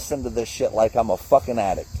I've listened to this shit like I'm a fucking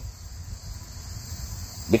addict.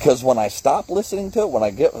 Because when I stop listening to it, when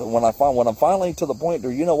I'm finally to the point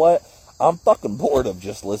where, you know what, I'm fucking bored of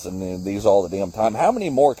just listening to these all the damn time. How many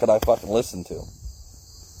more could I fucking listen to?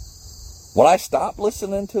 When I stop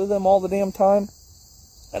listening to them all the damn time,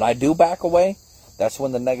 and I do back away, that's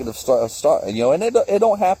when the negative start, you know, and it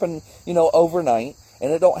don't happen, you know, overnight,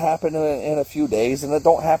 and it don't happen in a few days, and it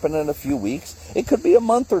don't happen in a few weeks. It could be a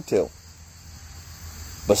month or two.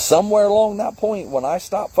 But somewhere along that point, when I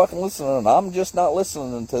stop fucking listening, and I'm just not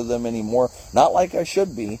listening to them anymore, not like I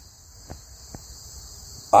should be,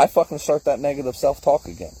 I fucking start that negative self-talk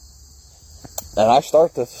again. And I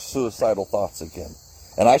start the suicidal thoughts again.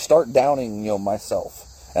 And I start downing, you know, myself.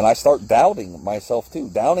 And I start doubting myself too.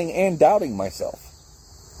 Downing and doubting myself.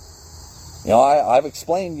 You know, I've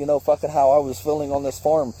explained, you know, fucking how I was feeling on this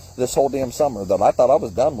farm this whole damn summer. That I thought I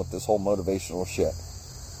was done with this whole motivational shit.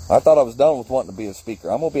 I thought I was done with wanting to be a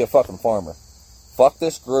speaker. I'm going to be a fucking farmer. Fuck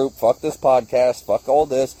this group. Fuck this podcast. Fuck all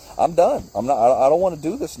this. I'm done. I don't want to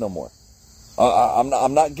do this no more.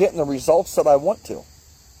 I'm not getting the results that I want to.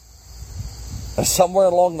 And somewhere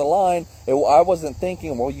along the line, I wasn't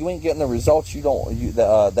thinking, well, you ain't getting the results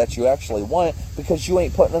that you actually want because you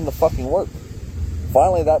ain't putting in the fucking work.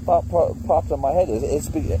 Finally, that thought popped in my head.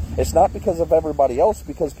 It's not because of everybody else,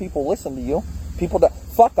 because people listen to you. People that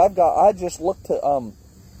I just looked to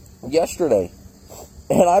yesterday,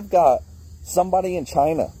 and I've got somebody in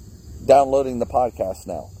China downloading the podcast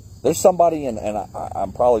now. There's somebody and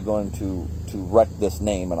I'm probably going to wreck this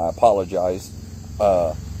name, and I apologize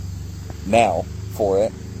now for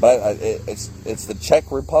it. But it's the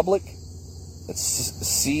Czech Republic. It's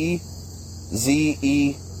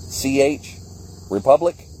CZECH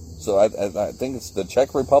Republic. So I think it's the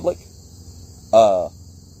Czech Republic.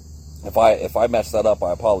 If I mess that up,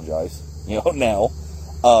 I apologize. Now.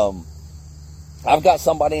 I've got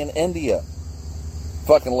somebody in India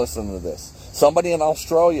fucking listening to this. Somebody in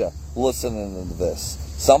Australia listening to this.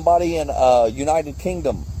 Somebody in United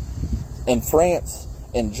Kingdom, in France,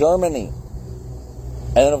 in Germany,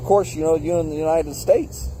 and of course, you in the United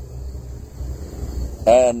States.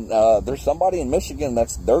 And there's somebody in Michigan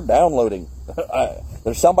they're downloading.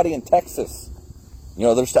 There's somebody in Texas.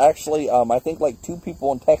 There's actually I think like 2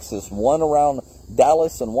 people in Texas, one around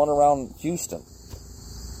Dallas and one around Houston.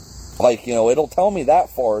 Like, it'll tell me that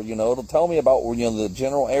far, it'll tell me about, the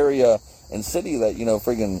general area and city that,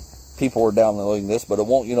 friggin' people are downloading this, but it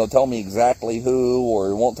won't, tell me exactly who, or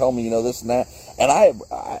it won't tell me, this and that. And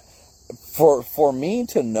for me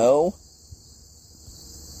to know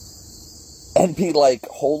and be like,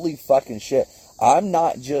 holy fucking shit, I'm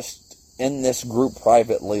not just in this group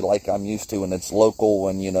privately like I'm used to, and it's local,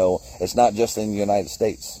 and, it's not just in the United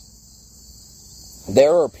States.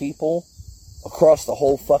 There are people across the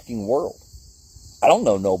whole fucking world. I don't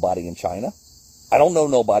know nobody in China. I don't know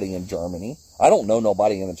nobody in Germany. I don't know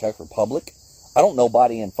nobody in the Czech Republic. I don't know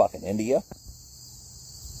nobody in fucking India.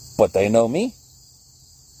 But they know me.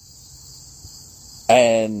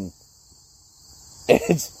 And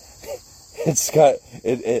it's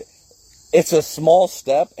a small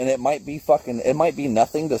step, and it might be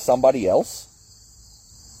nothing to somebody else.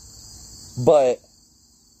 But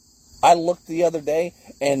I looked the other day,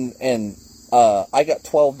 and I got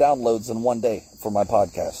 12 downloads in one day for my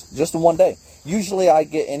podcast. Just in one day. Usually I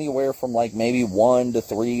get anywhere from like maybe 1 to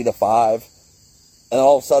 3 to 5. And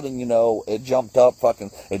all of a sudden, it jumped up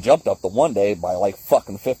the one day by like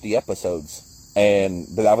fucking 50 episodes. And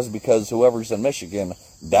that was because whoever's in Michigan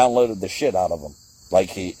downloaded the shit out of them. Like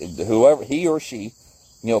he or she,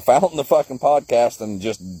 found the fucking podcast and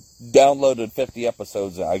just downloaded 50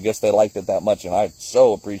 episodes. I guess they liked it that much, and I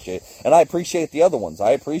so appreciate it. And I appreciate the other ones.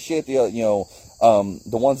 I appreciate the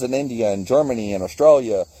ones in India and Germany and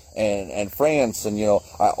Australia and France and,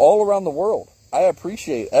 all around the world. I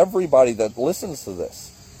appreciate everybody that listens to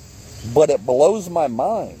this. But it blows my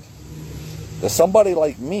mind that somebody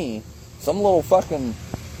like me, some little fucking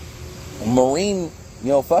marine,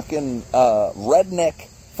 fucking redneck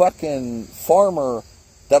fucking farmer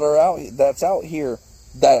that's out here,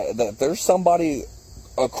 that there's somebody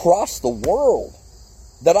across the world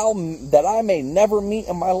that I may never meet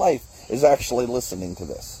in my life is actually listening to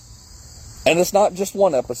this. And it's not just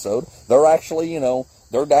one episode. They're actually,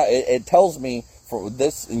 it tells me for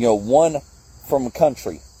this, one from a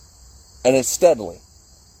country, and it's steadily.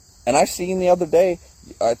 And I seen the other day,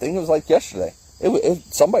 I think it was like yesterday,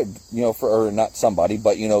 somebody, or not somebody,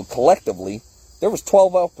 but collectively, there was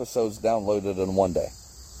 12 episodes downloaded in one day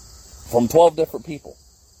from 12 different people.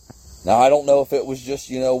 Now, I don't know if it was just,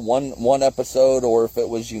 one episode, or if it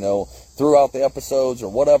was, throughout the episodes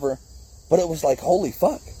or whatever, but it was like, holy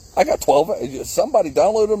fuck. I got 12, somebody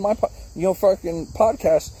downloaded my, fucking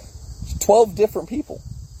podcast, 12 different people.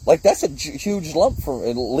 Like, that's a huge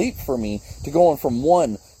leap for me to going from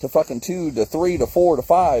 1 to fucking 2 to 3 to 4 to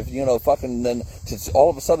 5, fucking then to all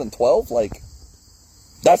of a sudden 12. Like,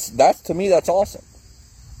 that's to me, that's awesome.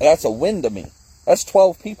 That's a win to me. That's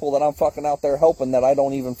 12 people that I'm fucking out there helping that I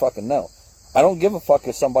don't even fucking know. I don't give a fuck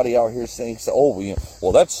if somebody out here saying,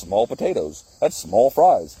 well, that's small potatoes. That's small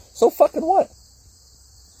fries. So fucking what?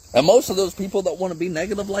 And most of those people that want to be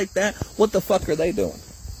negative like that, what the fuck are they doing?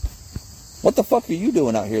 What the fuck are you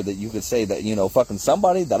doing out here that you could say that, fucking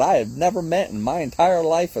somebody that I have never met in my entire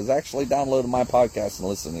life has actually downloaded my podcast and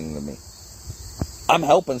listening to me? I'm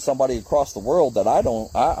helping somebody across the world that I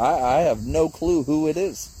have no clue who it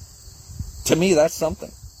is. To me, that's something.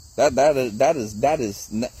 That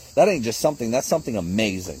ain't just something, that's something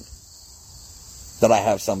amazing. That I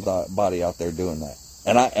have somebody out there doing that.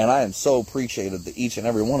 And I am so appreciative to each and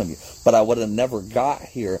every one of you. But I would have never got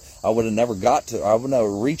here. I would have never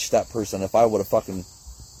reached that person if I would have fucking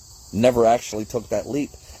never actually took that leap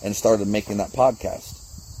and started making that podcast.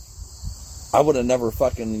 I would have never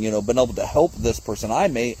fucking, been able to help this person.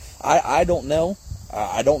 I don't know.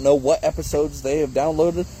 I don't know what episodes they have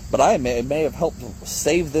downloaded, but I may have helped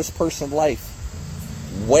save this person's life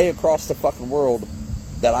way across the fucking world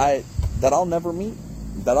that I'll never meet,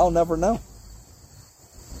 that I'll never know.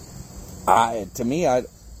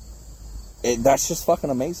 That's just fucking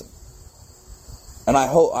amazing. And I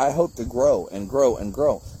hope to grow and grow and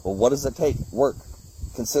grow. But what does it take? Work,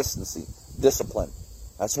 consistency, discipline.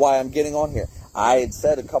 That's why I'm getting on here. I had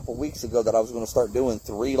said a couple weeks ago that I was going to start doing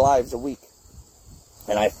 3 lives a week.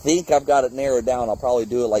 And I think I've got it narrowed down. I'll probably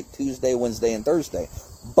do it like Tuesday, Wednesday, and Thursday.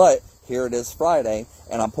 But here it is Friday,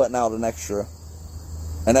 and I'm putting out an extra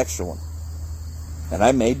one. And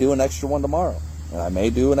I may do an extra one tomorrow. And I may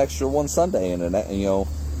do an extra one Sunday, and then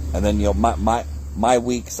my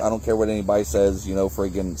weeks. I don't care what anybody says.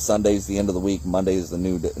 Friggin' Sunday's the end of the week. Monday is the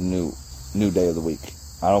new day of the week.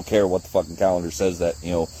 I don't care what the fucking calendar says that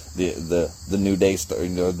the new day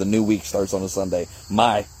the new week starts on a Sunday.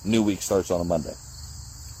 My new week starts on a Monday.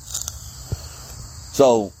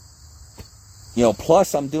 So,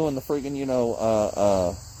 plus I'm doing the friggin'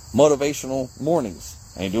 motivational mornings.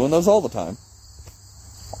 I ain't doing those all the time,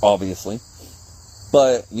 obviously.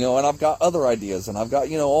 But, and I've got other ideas, and I've got,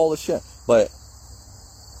 all the shit. But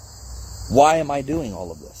why am I doing all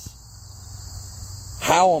of this?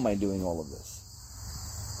 How am I doing all of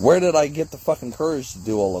this? Where did I get the fucking courage to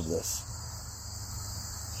do all of this?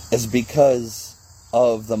 It's because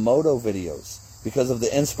of the moto videos. Because of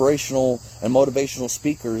the inspirational and motivational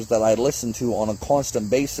speakers that I listen to on a constant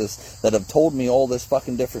basis that have told me all this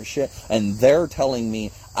fucking different shit. And they're telling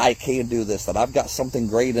me I can do this, that I've got something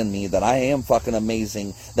great in me, that I am fucking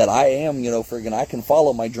amazing, that I am, I can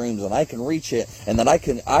follow my dreams and I can reach it, and that I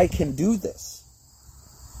can do this.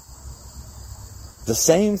 The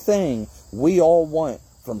same thing we all want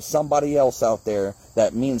from somebody else out there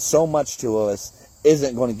that means so much to us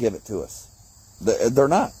isn't going to give it to us. They're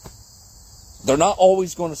not. They're not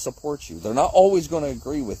always going to support you. They're not always going to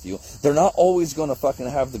agree with you. They're not always going to fucking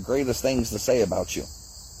have the greatest things to say about you.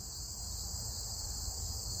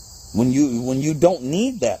 When you don't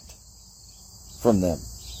need that from them,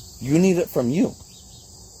 you need it from you.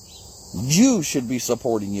 You should be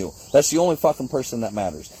supporting you. That's the only fucking person that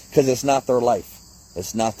matters. Because it's not their life.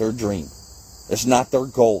 It's not their dream. It's not their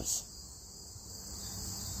goals.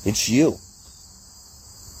 It's you.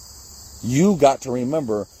 You got to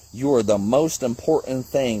remember you are the most important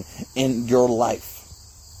thing in your life.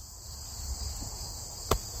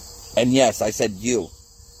 And yes, I said you.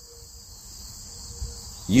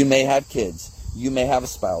 You may have kids. You may have a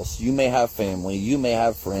spouse. You may have family. You may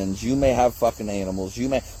have friends. You may have fucking animals.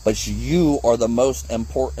 But you are the most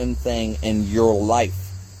important thing in your life.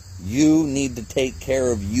 You need to take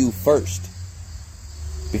care of you first.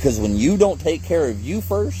 Because when you don't take care of you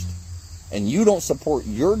first, and you don't support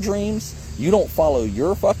your dreams, you don't follow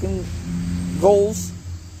your fucking goals,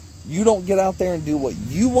 you don't get out there and do what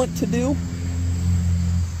you want to do,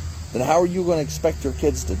 then how are you going to expect your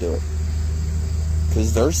kids to do it?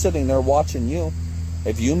 Because they're sitting there watching you.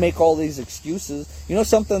 If you make all these excuses,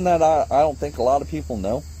 something that I don't think a lot of people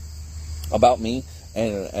know about me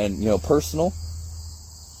and personal,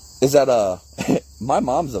 is that my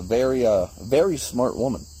mom's a very very smart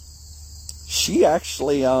woman. She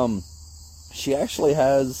actually has she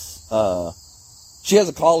has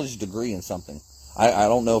a college degree in something. I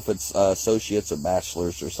don't know if it's associates or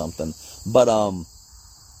bachelor's or something. But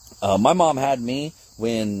my mom had me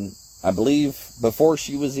when, I believe, before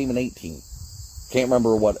she was even 18. Can't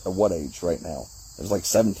remember what age right now. It was like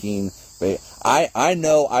 17. But I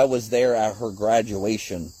know I was there at her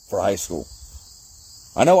graduation for high school.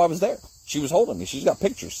 I know I was there. She was holding me. She's got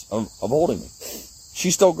pictures of holding me.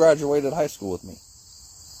 She still graduated high school with me.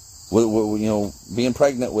 Being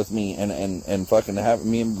pregnant with me and fucking having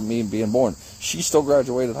me being born. She still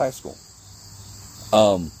graduated high school.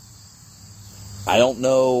 I don't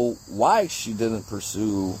know why she didn't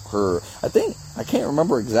pursue her. I can't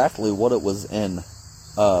remember exactly what it was in.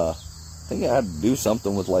 I think it had to do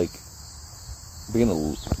something with like being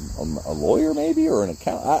a lawyer maybe, or an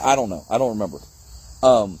accountant. I don't know. I don't remember.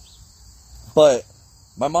 But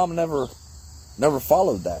my mom never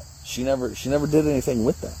followed that. She never did anything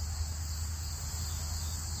with that.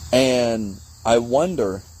 And I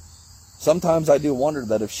wonder, sometimes I do wonder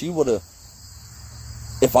that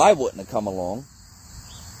if I wouldn't have come along,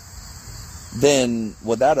 then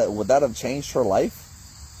would that have changed her life?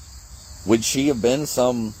 Would she have been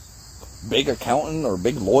some big accountant or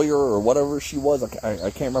big lawyer or whatever she was.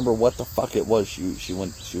 I can't remember what the fuck it was she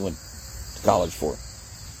went to college for.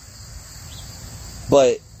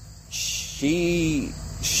 But she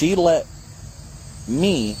let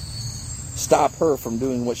me stop her from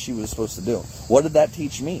doing what she was supposed to do. What did that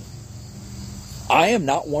teach me? I am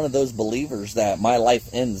not one of those believers that my life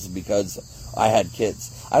ends because I had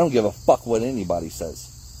kids. I don't give a fuck what anybody says.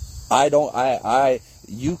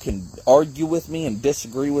 You can argue with me and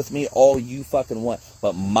disagree with me all you fucking want,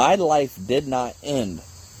 but my life did not end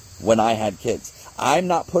when I had kids. I'm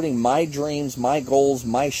not putting my dreams, my goals,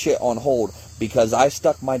 my shit on hold because I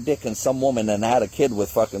stuck my dick in some woman and had a kid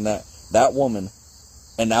with fucking that woman,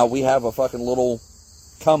 and now we have a fucking little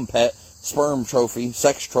cum pet, sperm trophy,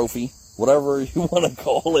 sex trophy, whatever you want to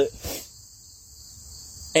call it.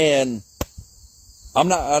 And I'm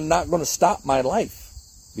not going to stop my life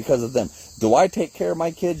because of them. Do I take care of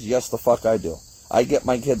my kids? Yes, the fuck I do. I get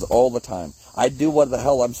my kids all the time. I do what the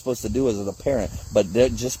hell I'm supposed to do as a parent, but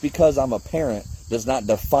just because I'm a parent does not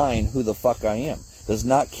define who the fuck I am. Does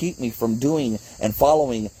not keep me from doing and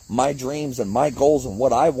following my dreams and my goals and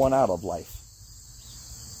what I want out of life.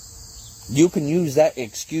 You can use that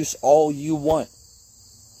excuse all you want.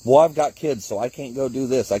 Well, I've got kids, so I can't go do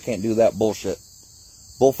this. I can't do that bullshit.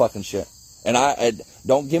 Bull fucking shit. And I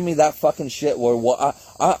don't give me that fucking shit where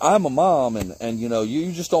I'm a mom and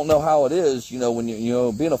you just don't know how it is, when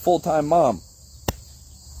you being a full-time mom.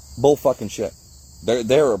 Bull fucking shit.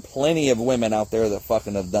 There are plenty of women out there that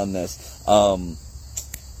fucking have done this.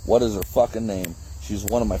 What is her fucking name? She's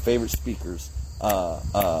one of my favorite speakers.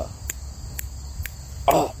 Oh,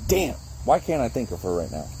 damn. Why can't I think of her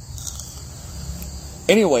right now?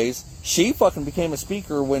 Anyways, she fucking became a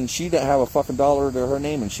speaker when she didn't have a fucking dollar to her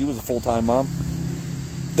name and she was a full-time mom.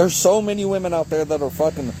 There's so many women out there that are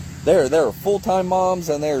fucking, they're full-time moms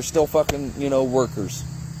and they're still fucking, workers.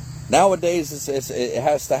 Nowadays, it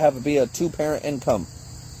has to be a two-parent income.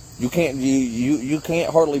 You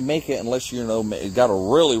can't hardly make it unless you got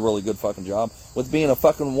a really, really good fucking job with being a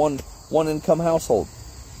fucking one income household.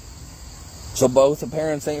 So both the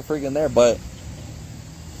parents ain't freaking there, but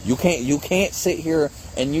you can't sit here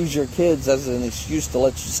and use your kids as an excuse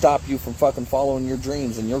to stop you from fucking following your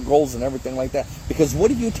dreams and your goals and everything like that. Because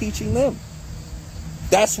what are you teaching them?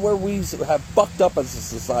 That's where we have fucked up as a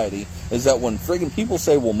society, is that when friggin' people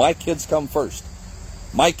say, well, my kids come first.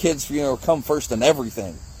 My kids, come first in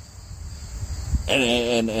everything.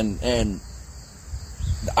 And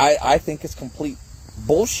I think it's complete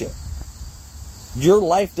bullshit. Your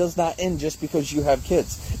life does not end just because you have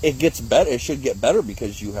kids. It gets better. It should get better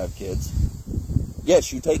because you have kids.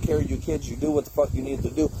 Yes, you take care of your kids. You do what the fuck you need to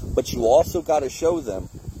do. But you also got to show them,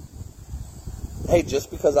 hey,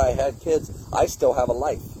 just because I had kids, I still have a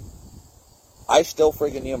life. I still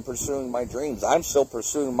friggin' am pursuing my dreams. I'm still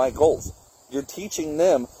pursuing my goals. You're teaching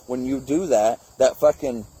them when you do that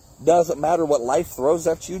fucking doesn't matter what life throws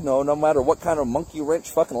at you. No matter what kind of monkey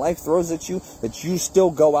wrench fucking life throws at you, that you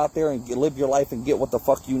still go out there and live your life and get what the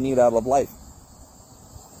fuck you need out of life.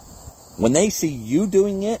 When they see you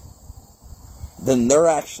doing it, then they're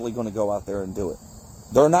actually going to go out there and do it.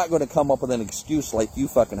 They're not going to come up with an excuse like you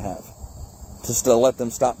fucking have to still let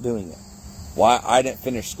them stop doing it. Why I didn't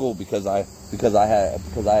finish school because I had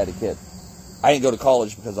a kid. I didn't go to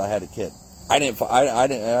college because I had a kid. I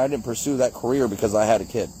didn't pursue that career because I had a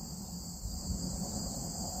kid.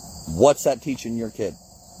 What's that teaching your kid?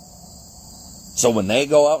 So when they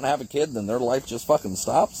go out and have a kid, then their life just fucking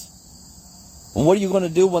stops? And what are you going to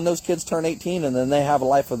do when those kids turn 18 and then they have a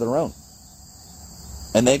life of their own?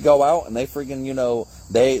 And they go out and they freaking,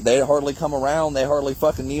 they hardly come around. They hardly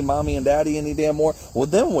fucking need mommy and daddy any damn more. Well,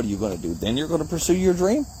 then what are you going to do? Then you're going to pursue your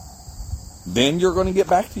dream? Then you're going to get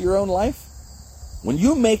back to your own life? When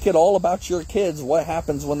you make it all about your kids, what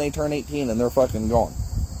happens when they turn 18 and they're fucking gone?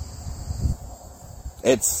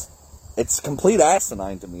 It's complete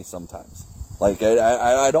asinine to me sometimes. Like,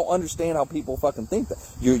 I don't understand how people fucking think that.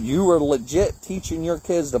 You are legit teaching your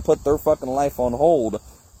kids to put their fucking life on hold,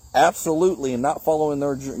 absolutely, and not following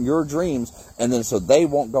your dreams, and then so they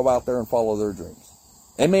won't go out there and follow their dreams.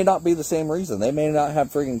 It may not be the same reason. They may not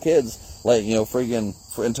have friggin' kids, like,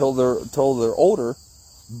 until they're older,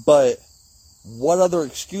 but what other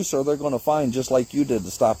excuse are they going to find, just like you did,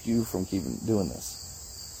 to stop you from keeping doing this?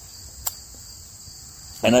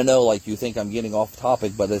 And I know, like, you think I'm getting off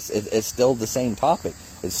topic, but it's still the same topic.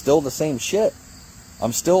 It's still the same shit.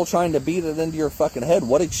 I'm still trying to beat it into your fucking head.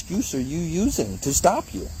 What excuse are you using to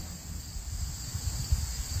stop you?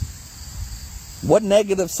 What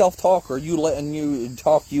negative self-talk are you letting you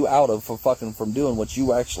talk you out of from doing what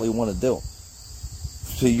you actually want to do?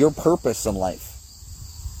 To your purpose in life.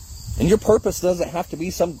 And your purpose doesn't have to be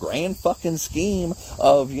some grand fucking scheme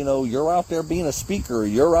of, you're out there being a speaker,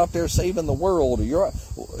 you're out there saving the world,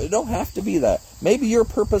 it don't have to be that. Maybe your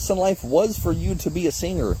purpose in life was for you to be a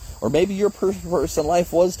singer, or maybe your purpose in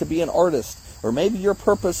life was to be an artist, or maybe your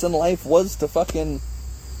purpose in life was to fucking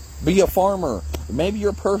be a farmer, or maybe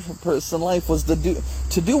your purpose in life was to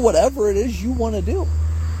do whatever it is you want to do.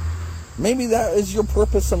 Maybe that is your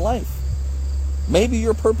purpose in life. Maybe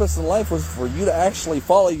your purpose in life was for you to actually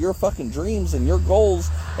follow your fucking dreams and your goals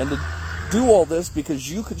and to do all this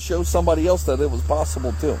because you could show somebody else that it was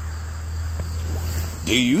possible too.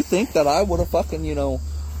 Do you think that I would have fucking,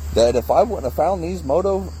 that if I wouldn't have found these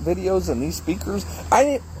moto videos and these speakers,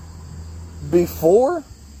 before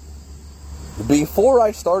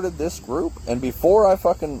I started this group and before I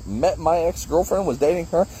fucking met my ex-girlfriend, was dating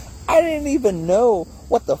her, I didn't even know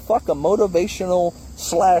what the fuck a motivational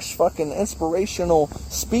 / fucking inspirational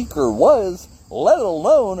speaker was, let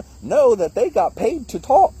alone know that they got paid to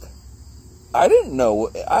talk. I didn't know.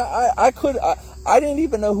 I didn't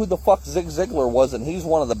even know who the fuck Zig Ziglar was, and he's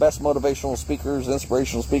one of the best motivational speakers,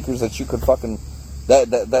 inspirational speakers that you could fucking that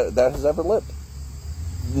has ever lived.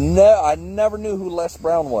 No, I never knew who Les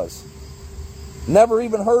Brown was. Never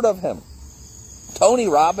even heard of him. Tony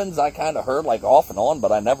Robbins, I kind of heard like off and on,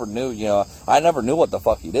 but I never knew, I never knew what the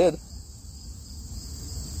fuck he did.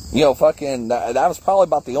 Fucking, that was probably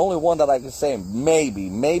about the only one that I could say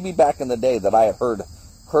maybe back in the day that I had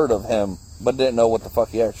heard of him, but didn't know what the fuck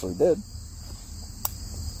he actually did.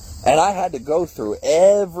 And I had to go through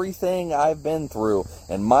everything I've been through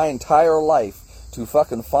in my entire life to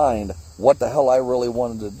fucking find what the hell I really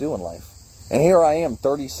wanted to do in life. And here I am,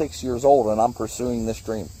 36 years old, and I'm pursuing this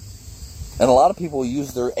dream. And a lot of people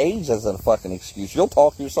use their age as a fucking excuse. You'll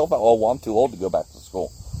talk yourself out, oh, well, I'm too old to go back to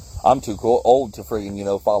school. I'm too old to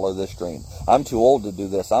friggin', follow this dream. I'm too old to do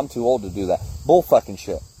this. I'm too old to do that. Bull fucking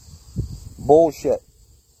shit. Bullshit.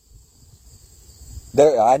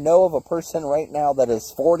 I know of a person right now that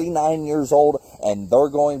is 49 years old and they're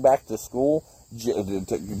going back to school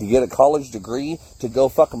to get a college degree to go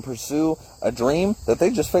fucking pursue a dream that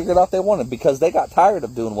they just figured out they wanted because they got tired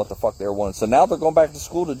of doing what the fuck they were wanting. So now they're going back to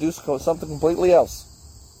school to do something completely else.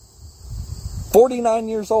 49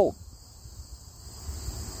 years old.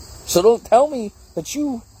 So don't tell me that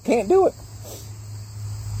you can't do it.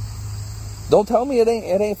 Don't tell me it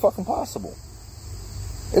ain't fucking possible.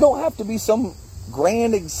 It don't have to be some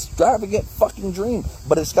grand, extravagant fucking dream,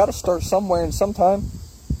 but it's got to start somewhere and sometime.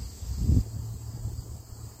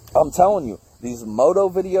 I'm telling you, these moto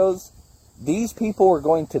videos, these people are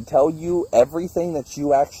going to tell you everything that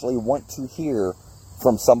you actually want to hear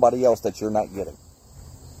from somebody else that you're not getting.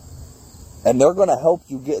 And they're going to help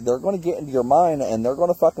you they're going to get into your mind and they're going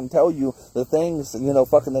to fucking tell you the things,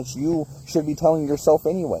 fucking that you should be telling yourself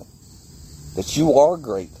anyway. That you are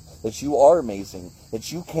great, that you are amazing,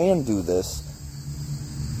 that you can do this,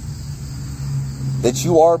 that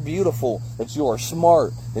you are beautiful, that you are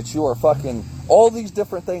smart, that you are fucking, all these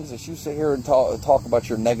different things that you sit here and talk about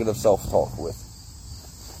your negative self-talk with.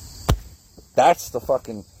 That's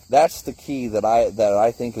the key that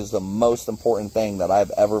I think is the most important thing that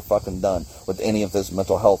I've ever fucking done with any of this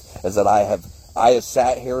mental health, is that I have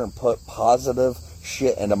sat here and put positive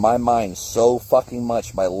shit into my mind so fucking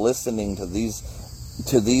much by listening to these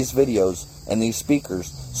videos and these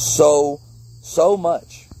speakers so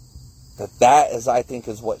much that is, I think,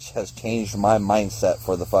 is what has changed my mindset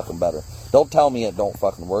for the fucking better. Don't tell me it don't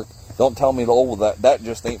fucking work. Don't tell me, that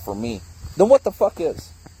just ain't for me. Then what the fuck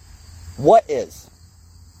is? What is?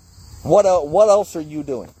 What else are you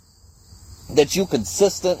doing that you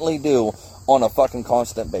consistently do on a fucking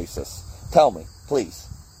constant basis? Tell me, please.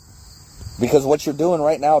 Because what you're doing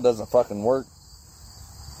right now doesn't fucking work.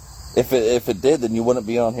 If it did, then you wouldn't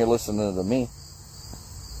be on here listening to me.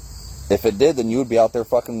 If it did, then you would be out there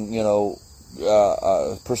fucking,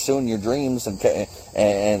 pursuing your dreams and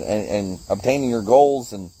obtaining your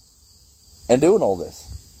goals and doing all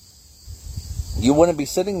this. You wouldn't be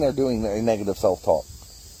sitting there doing negative self-talk.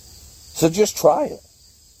 So just try it.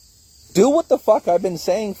 Do what the fuck I've been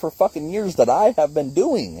saying for fucking years that I have been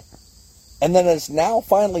doing. And then it's now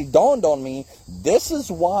finally dawned on me, this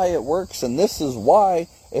is why it works and this is why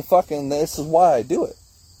I do it.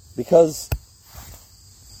 Because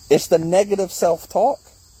it's the negative self-talk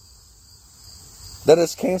that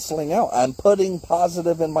is canceling out. I'm putting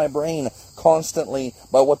positive in my brain constantly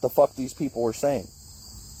by what the fuck these people are saying.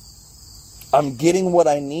 I'm getting what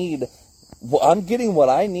I need. I'm getting what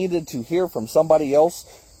I needed to hear from somebody else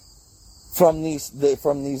from these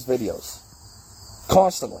videos.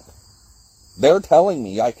 Constantly. They're telling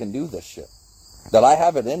me I can do this shit. That I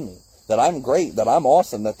have it in me. that I'm great, that I'm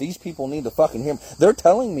awesome, that these people need to fucking hear me. They're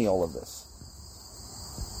telling me all of this.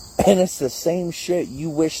 And it's the same shit you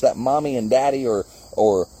wish that mommy and daddy or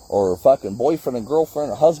fucking boyfriend and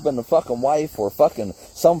girlfriend or husband and fucking wife or fucking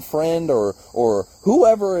some friend or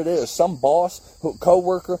whoever it is, some boss,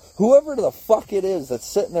 co-worker, whoever the fuck it is that's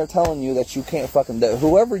sitting there telling you that you can't fucking do it,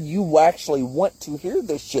 whoever you actually want to hear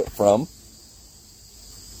this shit from,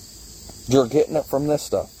 you're getting it from this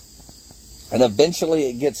stuff. And eventually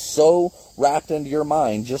it gets so wrapped into your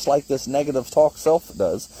mind, just like this negative talk self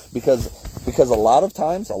does, because a lot of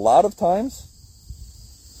times,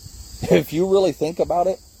 if you really think about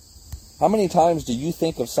it, how many times do you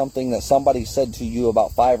think of something that somebody said to you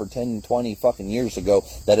about 5 or 10, 20 fucking years ago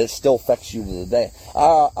that it still affects you to today?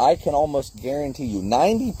 I can almost guarantee you,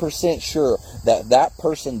 90% sure that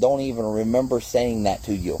person don't even remember saying that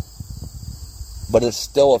to you. But it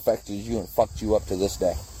still affected you and fucked you up to this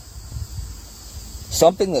day.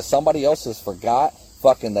 Something that somebody else has forgot,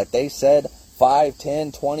 fucking that they said 5,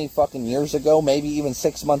 10, 20 fucking years ago, maybe even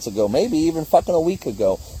 6 months ago, maybe even fucking a week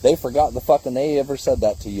ago. They forgot the fucking they ever said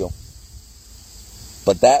that to you.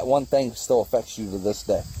 But that one thing still affects you to this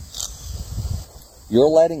day. You're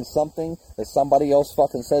letting something that somebody else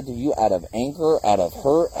fucking said to you out of anger, out of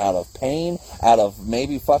hurt, out of pain, out of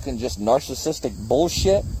maybe fucking just narcissistic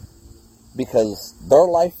bullshit, because their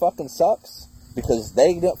life fucking sucks, because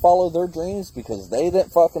they didn't follow their dreams, because they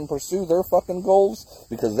didn't fucking pursue their fucking goals,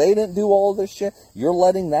 because they didn't do all of this shit. You're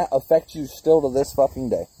letting that affect you still to this fucking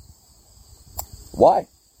day. Why?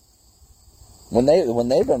 When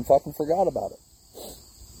they done fucking forgot about it.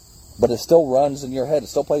 But it still runs in your head. It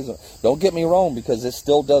still plays. Don't get me wrong, because it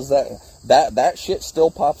still does that. That shit still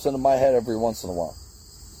pops into my head every once in a while.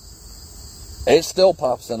 It still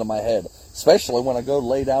pops into my head. Especially when I go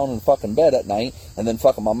lay down in fucking bed at night, and then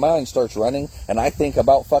fucking my mind starts running, and I think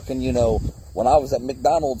about fucking, when I was at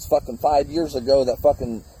McDonald's fucking 5 years ago, that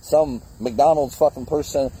fucking some McDonald's fucking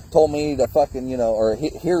person told me to fucking, or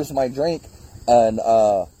here's my drink, and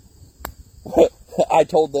I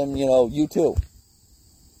told them, you too.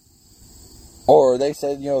 Or they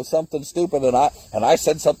said, something stupid, and I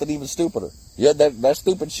said something even stupider. Yeah, that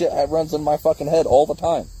stupid shit runs in my fucking head all the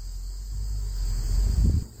time.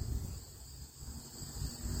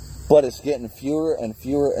 But it's getting fewer and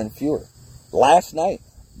fewer and fewer. Last night,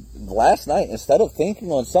 instead of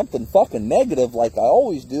thinking on something fucking negative like I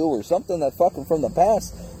always do, or something that fucking from the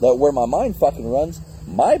past, that where my mind fucking runs,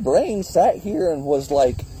 my brain sat here and was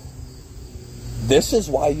like, this is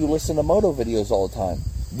why you listen to moto videos all the time.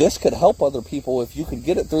 This could help other people if you could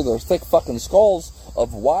get it through their thick fucking skulls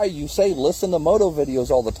of why you say listen to moto videos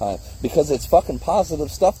all the time. Because it's fucking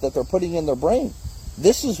positive stuff that they're putting in their brain.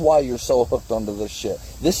 This is why you're so hooked onto this shit.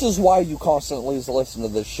 This is why you constantly listen to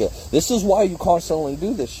this shit. This is why you constantly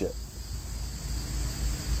do this shit.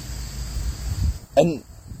 And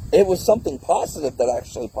it was something positive that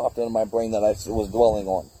actually popped into my brain that I was dwelling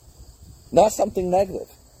on. Not something negative.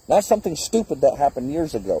 Not something stupid that happened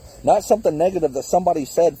years ago. Not something negative that somebody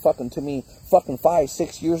said fucking to me fucking 5,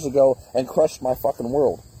 6 years ago and crushed my fucking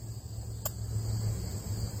world.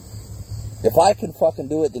 If I can fucking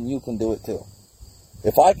do it, then you can do it too.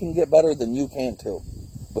 If I can get better, then you can too.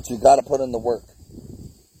 But you got to put in the work.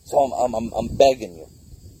 So I'm begging you.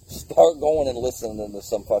 Start going and listening to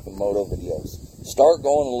some fucking moto videos. Start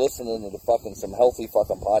going and listening to fucking some healthy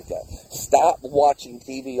fucking podcasts. Stop watching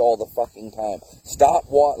TV all the fucking time. Stop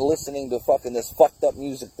listening to fucking this fucked up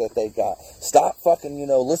music that they got. Stop fucking,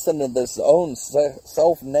 listening to this own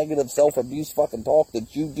self-negative, self-abuse fucking talk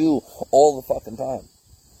that you do all the fucking time.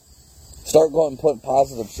 Start going and putting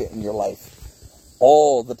positive shit in your life.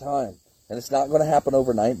 All the time. And it's not going to happen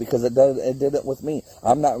overnight, because it didn't with me.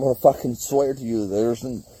 I'm not going to fucking swear to you.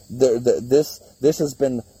 This has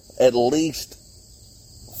been at least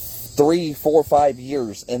 3, 4, 5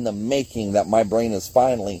 years in the making that my brain is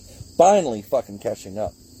finally fucking catching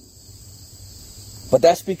up. But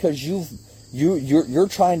that's because you're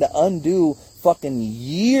trying to undo fucking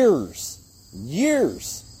years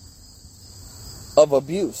of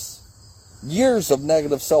abuse, years of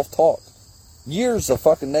negative self-talk. Years of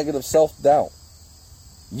fucking negative self-doubt.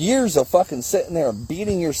 Years of fucking sitting there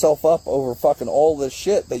beating yourself up over fucking all this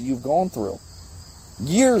shit that you've gone through.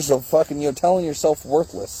 Years of fucking, telling yourself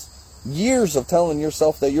worthless. Years of telling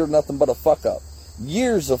yourself that you're nothing but a fuck up.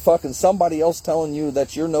 Years of fucking somebody else telling you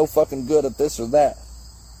that you're no fucking good at this or that.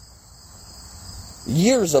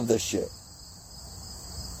 Years of this shit.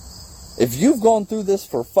 If you've gone through this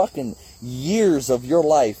for fucking years of your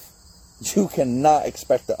life, you cannot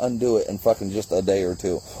expect to undo it in fucking just a day or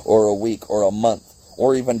two, or a week, or a month,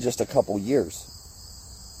 or even just a couple years.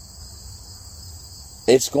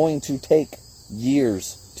 It's going to take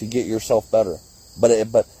years to get yourself better. But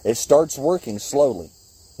it starts working slowly.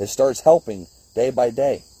 It starts helping day by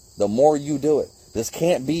day. The more you do it. This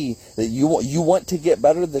can't be that you want to get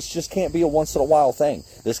better. This just can't be a once in a while thing.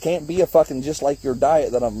 This can't be a fucking just like your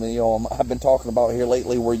diet that I've been talking about here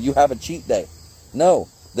lately, where you have a cheat day. No,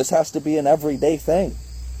 this has to be an everyday thing.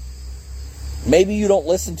 Maybe you don't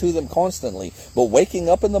listen to them constantly, but waking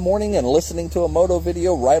up in the morning and listening to a moto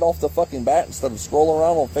video right off the fucking bat instead of scrolling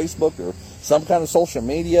around on Facebook or some kind of social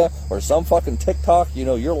media or some fucking TikTok,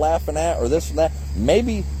 you're laughing at or this and that.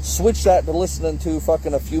 Maybe switch that to listening to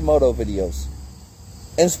fucking a few moto videos.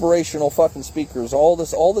 Inspirational fucking speakers, all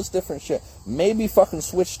this different shit. Maybe fucking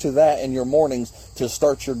switch to that in your mornings to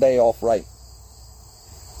start your day off right.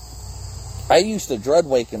 I used to dread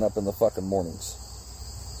waking up in the fucking mornings.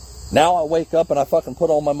 Now I wake up and I fucking put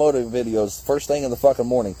on my moto videos first thing in the fucking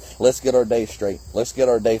morning. Let's get our day straight. Let's get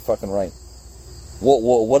our day fucking right.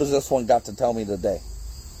 What does this one got to tell me today?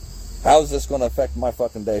 How is this going to affect my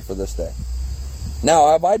fucking day for this day?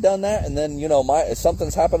 Now, have I done that and then,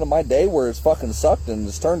 something's happened in my day where it's fucking sucked and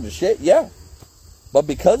it's turned to shit? Yeah. But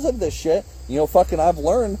because of this shit, I've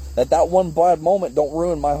learned that one bad moment don't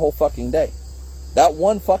ruin my whole fucking day. That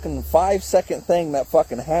one fucking 5-second thing that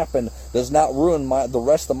fucking happened does not ruin the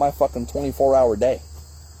rest of my fucking 24-hour day.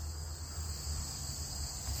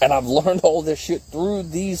 And I've learned all this shit through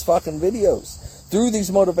these fucking videos, through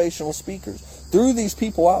these motivational speakers, through these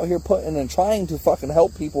people out here putting and trying to fucking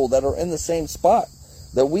help people that are in the same spot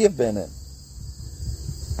that we have been in.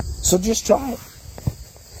 So just try it.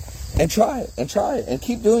 And try it, and try it, and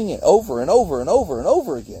keep doing it over and over and over and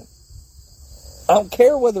over again. I don't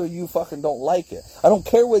care whether you fucking don't like it. I don't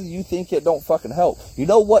care whether you think it don't fucking help. You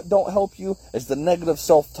know what don't help you? Is the negative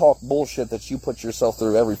self-talk bullshit that you put yourself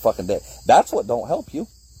through every fucking day. That's what don't help you.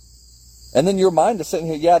 And then your mind is sitting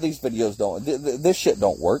here, yeah, these videos don't, this shit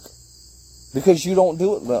don't work. Because you don't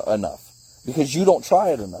do it enough. Because you don't try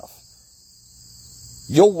it enough.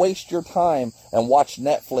 You'll waste your time and watch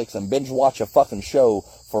Netflix and binge watch a fucking show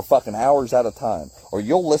for fucking hours at a time. Or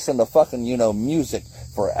you'll listen to fucking, music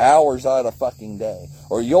for hours out of fucking day.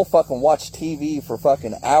 Or you'll fucking watch TV for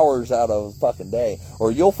fucking hours out of a fucking day.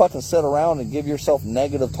 Or you'll fucking sit around and give yourself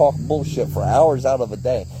negative talk bullshit for hours out of a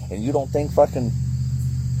day. And you don't think fucking,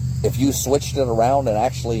 if you switched it around and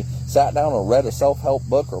actually sat down and read a self-help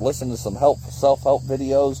book or listened to some self-help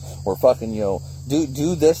videos or fucking,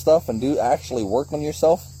 do this stuff and actually work on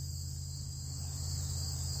yourself?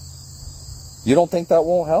 You don't think that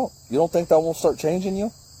won't help? You don't think that won't start changing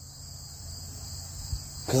you?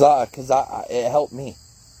 Cause it helped me.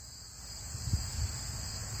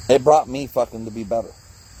 It brought me fucking to be better.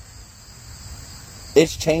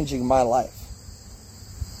 It's changing my life.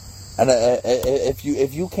 And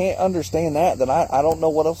if you can't understand that, then I don't know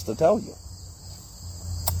what else to tell you.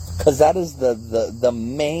 Because that is the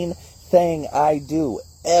main thing I do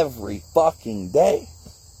every fucking day.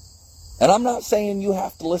 And I'm not saying you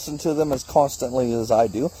have to listen to them as constantly as I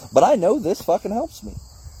do, but I know this fucking helps me.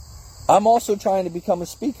 I'm also trying to become a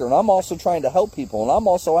speaker, and I'm also trying to help people, and I'm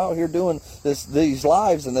also out here doing these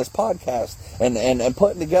lives and this podcast and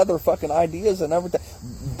putting together fucking ideas and everything.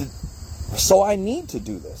 So I need to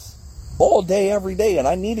do this all day, every day, and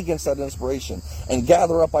I need to get that inspiration and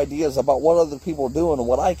gather up ideas about what other people are doing and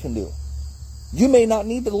what I can do. You may not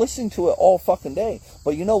need to listen to it all fucking day,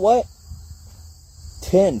 but you know what?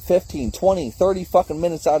 10, 15, 20, 30 fucking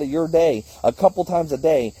minutes out of your day, a couple times a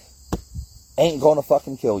day, ain't gonna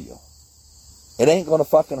fucking kill you. It ain't gonna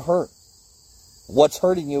fucking hurt. What's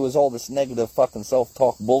hurting you is all this negative fucking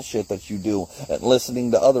self-talk bullshit that you do and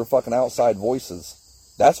listening to other fucking outside voices.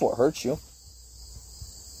 That's what hurts you.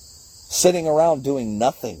 Sitting around doing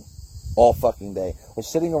nothing all fucking day. Or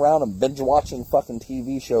sitting around and binge watching fucking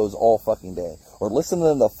TV shows all fucking day. Or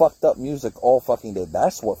listening to fucked up music all fucking day.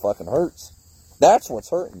 That's what fucking hurts. That's what's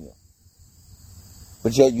hurting you.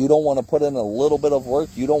 But yet you don't want to put in a little bit of work.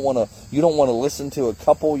 You don't want to listen to a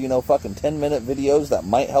couple, fucking 10-minute videos that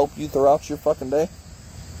might help you throughout your fucking day.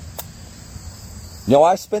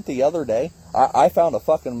 I spent the other day, I found a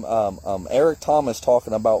fucking Eric Thomas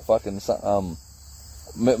talking about fucking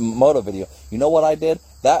moto video. You know what I did?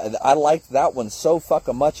 I liked that one so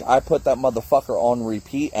fucking much, I put that motherfucker on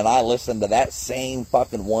repeat and I listened to that same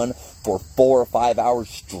fucking one for 4 or 5 hours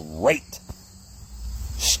straight.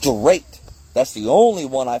 That's the only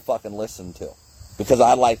one I fucking listened to because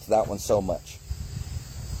I liked that one so much.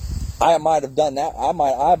 I might have done that.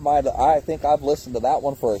 I think I've listened to that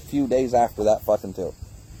one for a few days after that fucking too.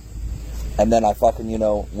 And then I fucking,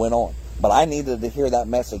 went on. But I needed to hear that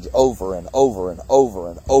message over and over and over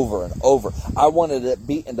and over and over. I wanted it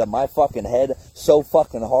beat into my fucking head so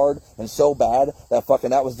fucking hard and so bad that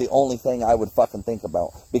fucking that was the only thing I would fucking think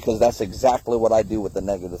about. Because that's exactly what I do with the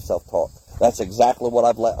negative self-talk. That's exactly what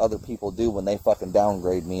I've let other people do when they fucking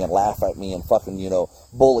downgrade me and laugh at me and fucking, you know,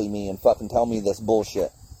 bully me and fucking tell me this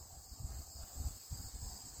bullshit.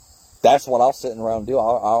 That's what I'll sit around and do.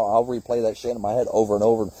 I'll replay that shit in my head over and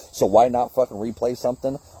over. So why not fucking replay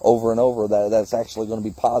something over and over that's actually going to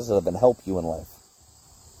be positive and help you in life?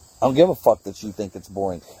 I don't give a fuck that you think it's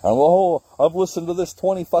boring. I've listened to this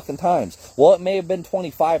 20 fucking times. Well, it may have been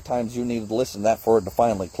 25 times you needed to listen to that for it to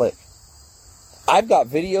finally click. I've got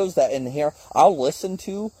videos that in here I'll listen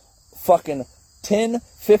to fucking 10,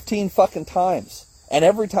 15 fucking times. And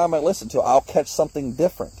every time I listen to it, I'll catch something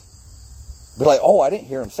different. Be like, oh, I didn't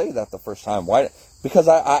hear him say that the first time. Why? Because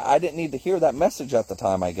I didn't need to hear that message at the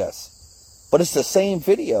time, I guess. But it's the same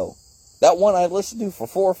video. That one I listened to for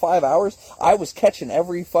 4 or 5 hours, I was catching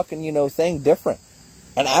every fucking, you know, thing different.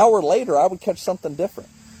 An hour later, I would catch something different.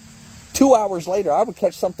 2 hours later, I would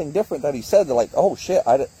catch something different that he said. They're like, oh shit,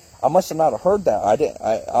 I must have not heard that. I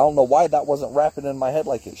don't know why that wasn't wrapping in my head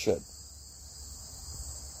like it should.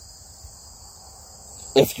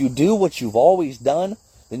 If you do what you've always done,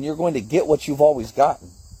 then you're going to get what you've always gotten.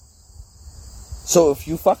 So if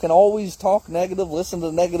you fucking always talk negative, listen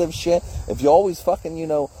to negative shit, if you always fucking, you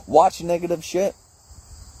know, watch negative shit,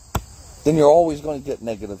 then you're always going to get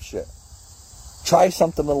negative shit. Try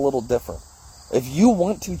something a little different. If you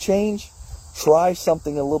want to change, try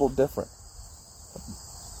something a little different.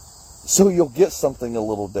 So you'll get something a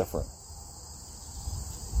little different.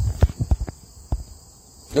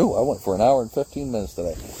 Ooh, I went for an hour and 15 minutes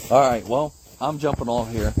today. Alright, well, I'm jumping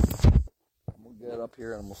off here. I'm going to get up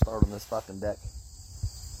here and we'll start on this fucking deck.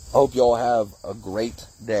 I hope y'all have a great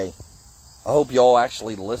day. I hope y'all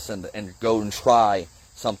actually listened and go and try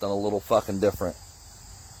something a little fucking different.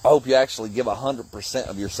 I hope you actually give 100%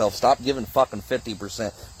 of yourself. Stop giving fucking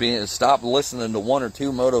 50%. Stop listening to 1 or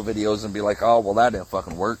 2 moto videos and be like, oh, well, that didn't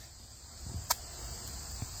fucking work.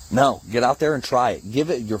 No, get out there and try it. Give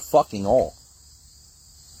it your fucking all.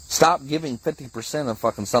 Stop giving 50% of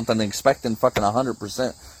fucking something and expecting fucking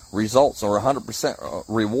 100% results or 100%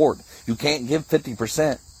 reward. You can't give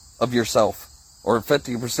 50% of yourself or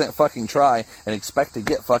 50% fucking try and expect to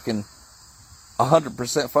get fucking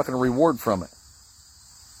 100% fucking reward from it.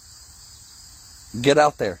 Get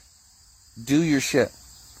out there. Do your shit.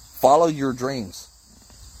 Follow your dreams.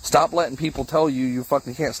 Stop letting people tell you you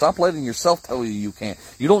fucking can't. Stop letting yourself tell you you can't.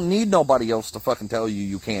 You don't need nobody else to fucking tell you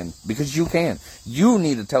you can. Because you can. You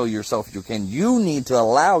need to tell yourself you can. You need to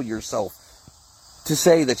allow yourself to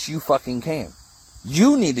say that you fucking can.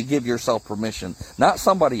 You need to give yourself permission. Not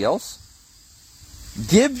somebody else.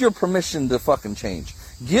 Give your permission to fucking change.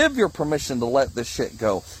 Give your permission to let this shit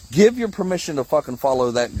go. Give your permission to fucking follow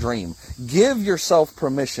that dream. Give yourself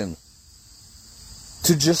permission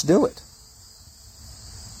to just do it.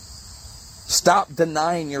 Stop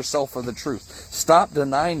denying yourself of the truth. Stop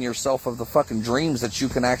denying yourself of the fucking dreams that you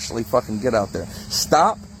can actually fucking get out there.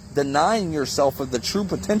 Stop denying yourself of the true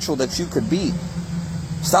potential that you could be.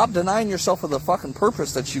 Stop denying yourself of the fucking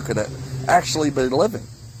purpose that you could actually be living.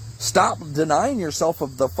 Stop denying yourself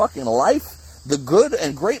of the fucking life, the good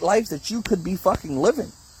and great life that you could be fucking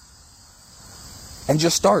living. And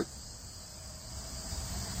just start.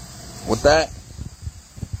 With that,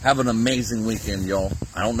 have an amazing weekend, y'all.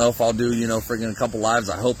 I don't know if I'll do, friggin' a couple lives.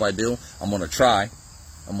 I hope I do. I'm going to try.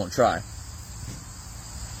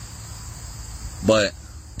 But,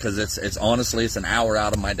 because it's honestly, it's an hour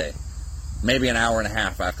out of my day. Maybe an hour and a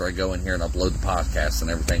half after I go in here and upload the podcast and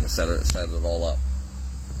everything and set it all up.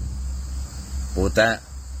 But with that,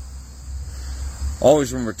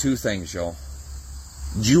 always remember 2 things, y'all.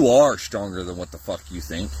 You are stronger than what the fuck you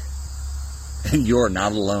think. And you're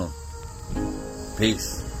not alone.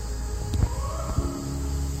 Peace.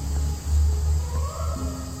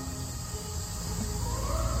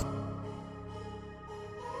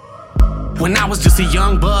 When I was just a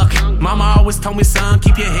young buck, mama always told me, son,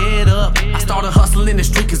 keep your head up. I started hustling in the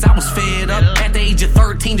street cause I was fed up. At the age of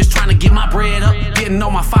 13, just trying to get my bread up. Didn't know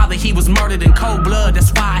my father, he was murdered in cold blood.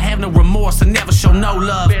 That's why I have no remorse and never show no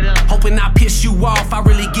love. Hoping I piss you off, I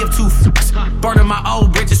really give 2 fucks. Burning my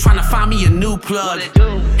old bridges, trying to find me a new plug.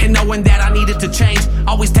 And knowing that I needed to change,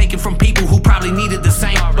 always taking from people who probably needed the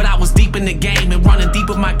same. But I was deep in the game and running deep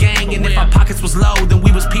with my gang. And if our pockets was low, then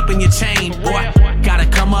we was peeping your chain. Boy, gotta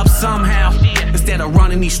come up somehow. Instead of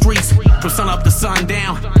running these streets from sun up to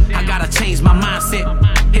sundown, I gotta change my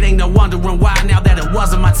mindset. It ain't no wondering why now that it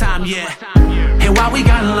wasn't my time yet. And why we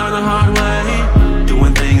gotta learn the hard way,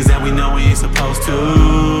 doing things that we know we ain't supposed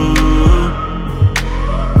to.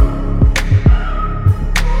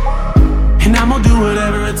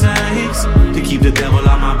 whatever it takes to keep the devil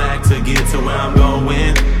on my back to get to where I'm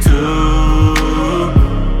going to.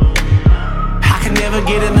 I can never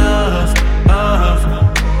get enough of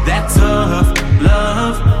that tough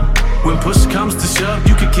love. When push comes to shove,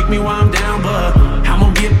 you can kick me while I'm down, but I'm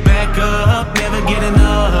gonna get back up. Never get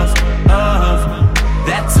enough of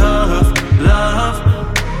that tough love.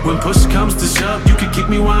 When push comes to shove, you can kick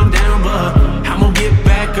me while I'm down, but I'm gonna get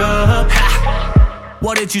back up. Ha!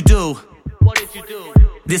 What did you do? What did you do?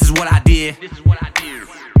 This is what I did. This is what I did.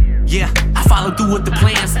 Yeah, I followed through with the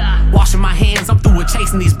plans. Washing my hands, I'm through with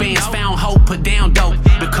chasing these bands. Found hope, put down dope,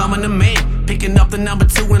 becoming a man. Picking up the number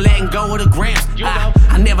 2 and letting go of the grams.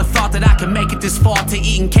 I never thought that I could make it this far, to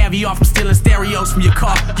eating caviar from stealing stereos from your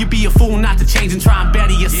car. You be a fool not to change and try and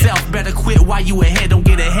better yourself. Better quit while you ahead, don't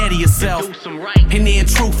get ahead of yourself. And in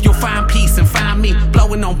truth, you'll find peace and find me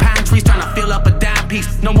blowing on pine trees, trying to fill up a dime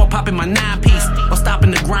piece. No more popping my 9-piece or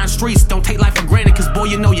stopping the grind streets. Don't take life for granted, cause boy,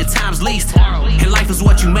 you know your time's least. And life is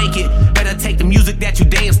what you make it. Better take the music that you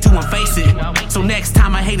dance to and face it. So next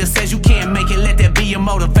time a hater says you can't make it, let that be your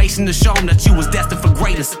motivation to show them that you was destined for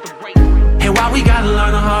greatness. And why we gotta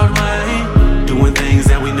learn the hard way, doing things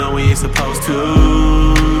that we know we ain't supposed to.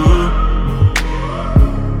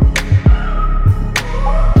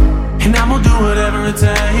 And I'm gonna do whatever it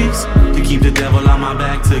takes to keep the devil on my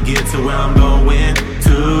back to get to where I'm going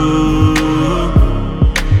to.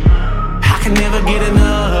 I can never get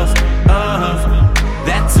enough of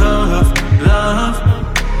that tough love.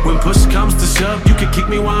 When push comes to shove, you can kick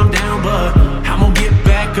me while I'm down, but I'm gonna get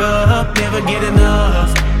back up. Never get enough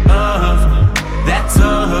of that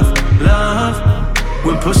tough love.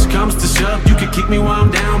 When push comes to shove, you can kick me while I'm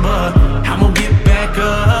down, but I'm gonna get back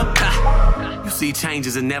up. You see, change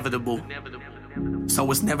is inevitable, so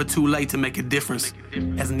it's never too late to make a difference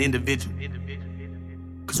as an individual.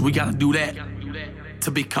 Cause we gotta do that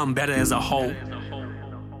to become better as a whole.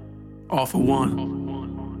 All for one,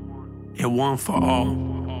 and one for all.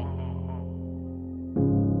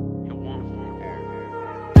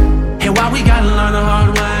 And why we gotta learn the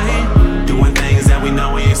hard way, doing things that we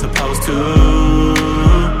know we ain't supposed to.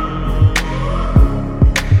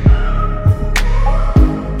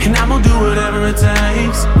 And I'm gonna do whatever it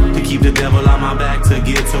takes to keep the devil on my back to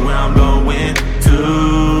get to where I'm going to.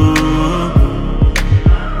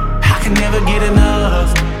 I can never get enough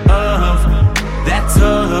of that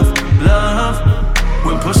tough love.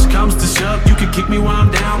 When push comes to shove, you can kick me while I'm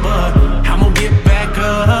down, but I'm gonna get back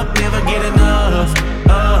up. Never get enough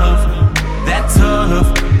of that tough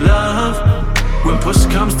love. When push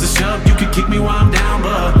comes to shove, you can kick me while I'm down,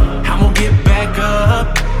 but